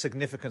gang and the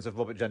significance of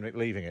Robert Jenrick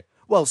leaving it.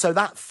 Well, so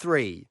that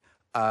three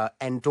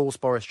endorsed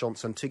Boris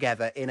Johnson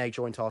together in a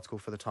joint article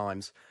for The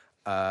Times,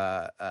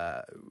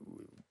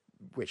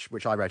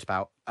 which I wrote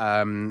about,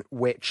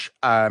 which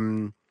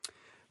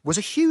was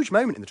a huge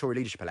moment in the Tory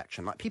leadership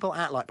election. Like, people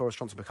act like Boris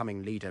Johnson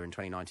becoming leader in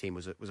 2019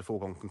 was a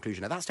foregone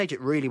conclusion. At that stage, it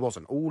really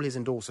wasn't. All his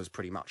endorsers,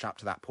 pretty much up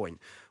to that point,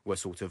 were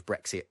sort of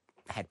Brexit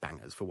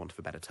headbangers, for want of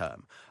a better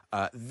term.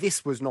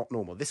 This was not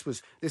normal. This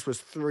was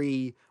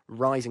three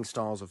rising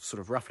stars of sort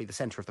of roughly the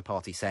centre of the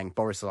party saying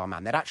Boris is our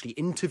man. They'd actually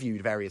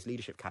interviewed various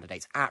leadership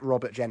candidates at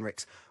Robert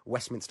Jenrick's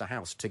Westminster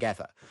House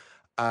together.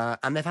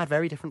 And they've had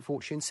very different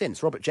fortunes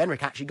since. Robert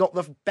Jenrick actually got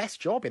the best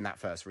job in that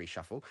first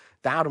reshuffle.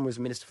 Dowden was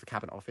Minister for the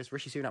Cabinet Office.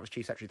 Rishi Sunak was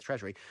Chief Secretary of the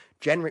Treasury.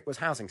 Jenrick was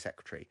Housing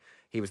Secretary.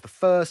 He was the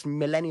first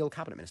millennial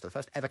Cabinet Minister, the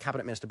first ever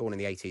Cabinet Minister born in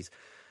the 80s.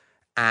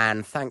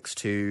 And thanks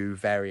to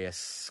various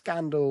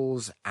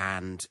scandals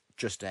and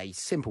just a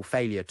simple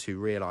failure to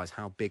realise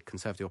how big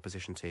Conservative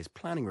opposition to his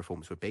planning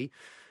reforms would be,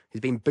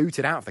 he's been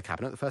booted out of the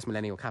Cabinet, the first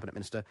millennial Cabinet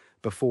Minister,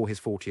 before his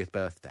 40th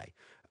birthday.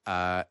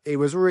 It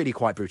was really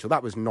quite brutal.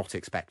 That was not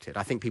expected.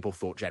 I think people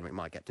thought Jenrick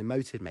might get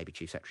demoted, maybe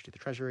Chief Secretary to the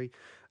Treasury,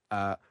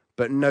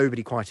 but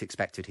nobody quite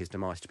expected his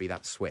demise to be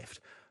that swift.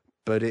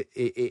 But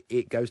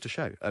it goes to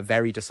show a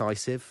very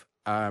decisive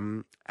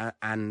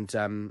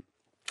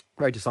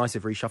very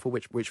decisive reshuffle,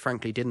 which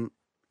frankly didn't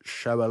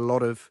show a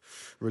lot of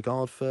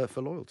regard for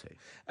loyalty.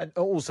 And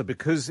also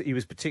because he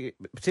was particularly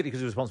because he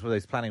was responsible for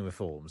those planning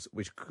reforms,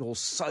 which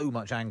caused so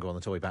much anger on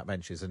the Tory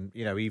backbenches, and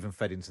even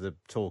fed into the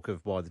talk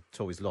of why the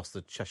Tories lost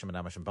the Chesham and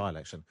Amersham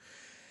by-election.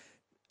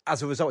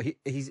 As a result,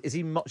 is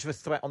he much of a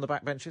threat on the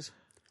backbenches?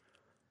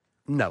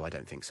 No, I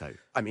don't think so.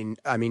 I mean,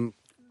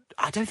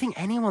 I don't think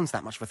anyone's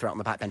that much of a threat on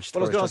the backbench.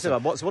 Well, I was going to say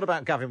that. What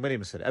about Gavin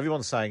Williamson?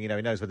 Everyone's saying, he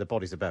knows where the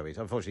bodies are buried.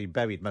 Unfortunately, he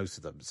buried most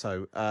of them.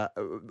 So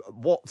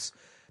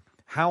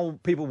how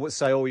people would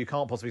say, you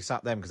can't possibly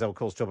sack them because they'll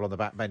cause trouble on the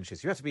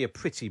backbenches. You have to be a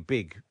pretty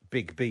big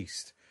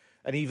beast.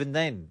 And even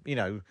then,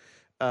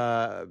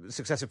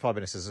 successive prime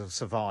ministers have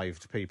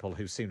survived people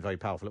who seemed very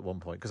powerful at one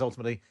point, because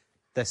ultimately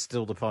they're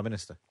still the prime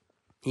minister.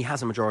 He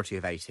has a majority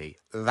of 80.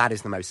 That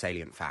is the most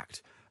salient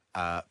fact.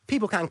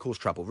 People can cause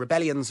trouble.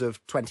 Rebellions of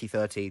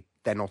 2030,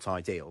 they're not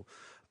ideal,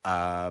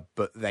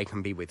 but they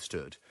can be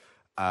withstood.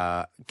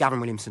 Gavin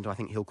Williamson, I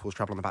think he'll cause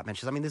trouble on the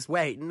backbenches. I mean,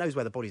 he knows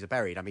where the bodies are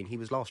buried. I mean, he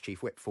was last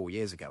Chief Whip 4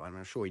 years ago, and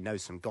I'm sure he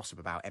knows some gossip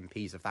about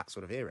MPs of that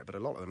sort of era, but a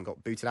lot of them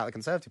got booted out of the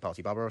Conservative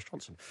Party by Boris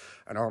Johnson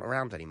and aren't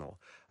around anymore.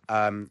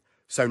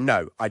 So,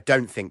 no, I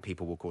don't think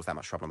people will cause that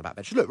much trouble on the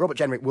backbench. Look, Robert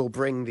Jenrick will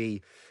bring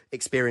the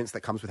experience that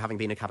comes with having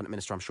been a cabinet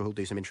minister. I'm sure he'll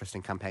do some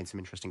interesting campaigns, some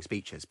interesting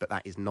speeches, but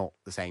that is not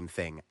the same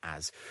thing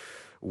as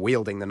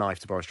wielding the knife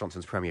to Boris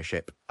Johnson's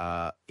premiership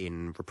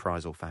in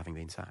reprisal for having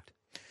been sacked.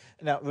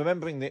 Now,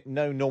 remembering that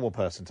no normal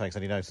person takes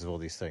any notice of all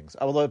these things,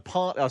 although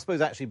I suppose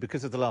actually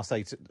because of the last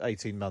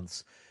 18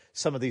 months,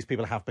 some of these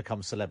people have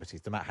become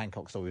celebrities. The Matt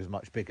Hancock story was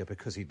much bigger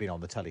because he'd been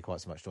on the telly quite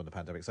so much during the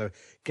pandemic. So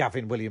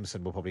Gavin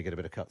Williamson will probably get a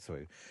bit of cut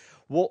through.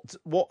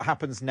 What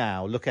happens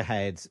now? Look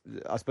ahead.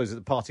 I suppose at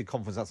the party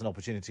conference, that's an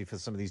opportunity for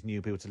some of these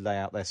new people to lay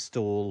out their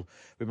stall.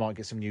 We might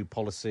get some new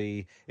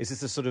policy. Is this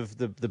the sort of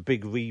the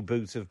big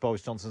reboot of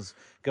Boris Johnson's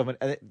government?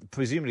 And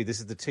presumably this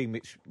is the team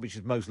which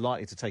is most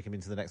likely to take him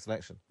into the next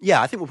election.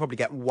 Yeah, I think we'll probably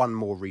get one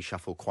more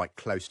reshuffle quite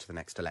close to the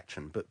next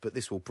election, but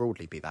this will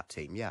broadly be that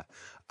team, yeah.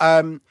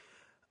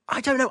 I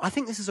don't know. I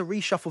think this is a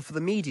reshuffle for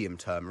the medium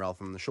term rather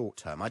than the short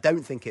term. I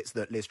don't think it's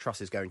that Liz Truss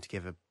is going to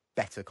give a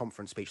better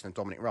conference speech than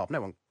Dominic Raab.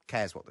 No one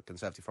cares what the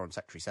Conservative Foreign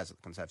Secretary says at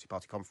the Conservative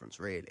Party conference,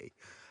 really.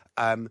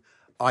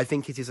 I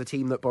think it is a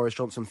team that Boris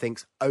Johnson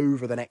thinks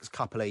over the next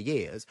couple of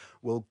years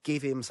will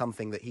give him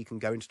something that he can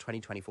go into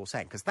 2024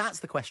 saying, because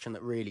that's the question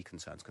that really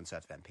concerns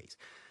Conservative MPs.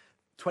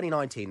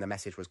 2019, the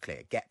message was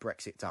clear, get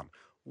Brexit done.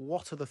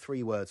 What are the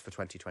 3 words for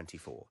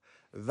 2024?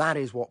 That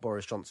is what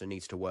Boris Johnson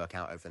needs to work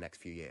out over the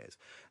next few years.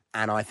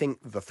 And I think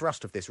the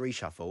thrust of this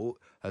reshuffle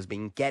has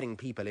been getting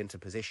people into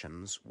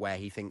positions where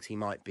he thinks he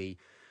might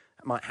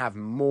have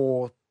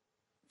more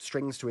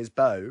strings to his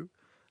bow,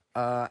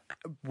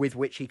 with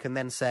which he can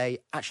then say,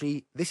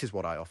 actually, this is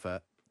what I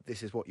offer.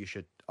 This is what you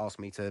should ask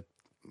me to,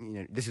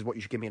 this is what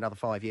you should give me another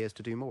 5 years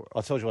to do more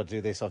of. I told you I'd do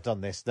this. I've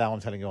done this. Now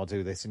I'm telling you I'll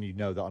do this, and you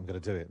know that I'm going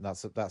to do it. And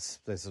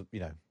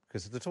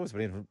because the Tories have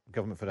been in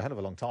government for a hell of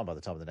a long time by the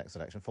time of the next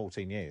election,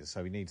 14 years.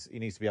 So he needs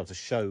to be able to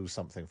show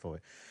something for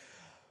it.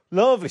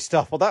 Lovely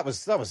stuff. Well, that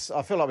was.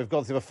 I feel like we've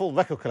gone through a full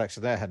record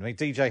collection there, Henry.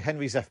 DJ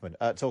Henry Zeffman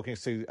talking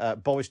to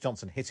Boris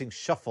Johnson hitting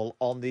shuffle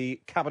on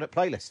the cabinet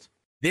playlist.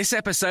 This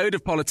episode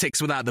of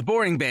Politics Without the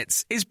Boring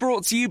Bits is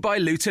brought to you by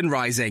Luton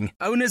Rising,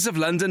 owners of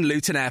London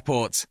Luton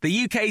Airport,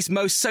 the UK's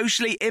most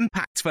socially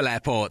impactful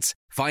airport.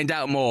 Find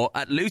out more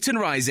at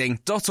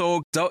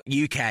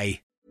lutonrising.org.uk.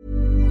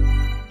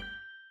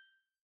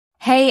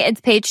 Hey, it's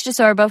Paige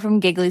DeSorbo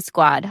from Giggly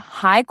Squad.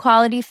 High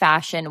quality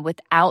fashion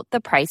without the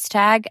price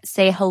tag.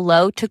 Say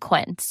hello to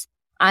Quince.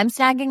 I'm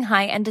snagging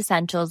high-end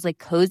essentials like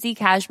cozy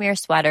cashmere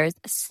sweaters,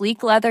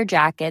 sleek leather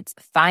jackets,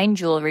 fine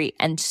jewelry,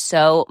 and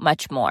so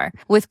much more.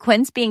 With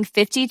Quince being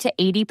 50 to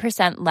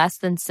 80% less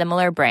than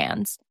similar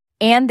brands.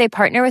 And they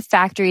partner with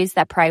factories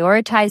that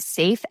prioritize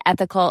safe,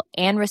 ethical,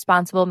 and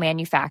responsible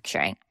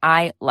manufacturing.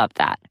 I love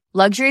that.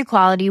 Luxury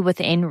quality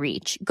within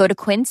reach. Go to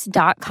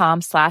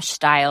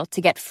quince.com/style to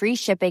get free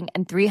shipping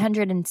and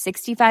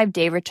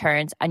 365-day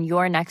returns on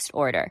your next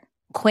order.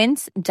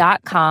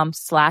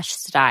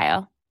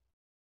 Quince.com/style.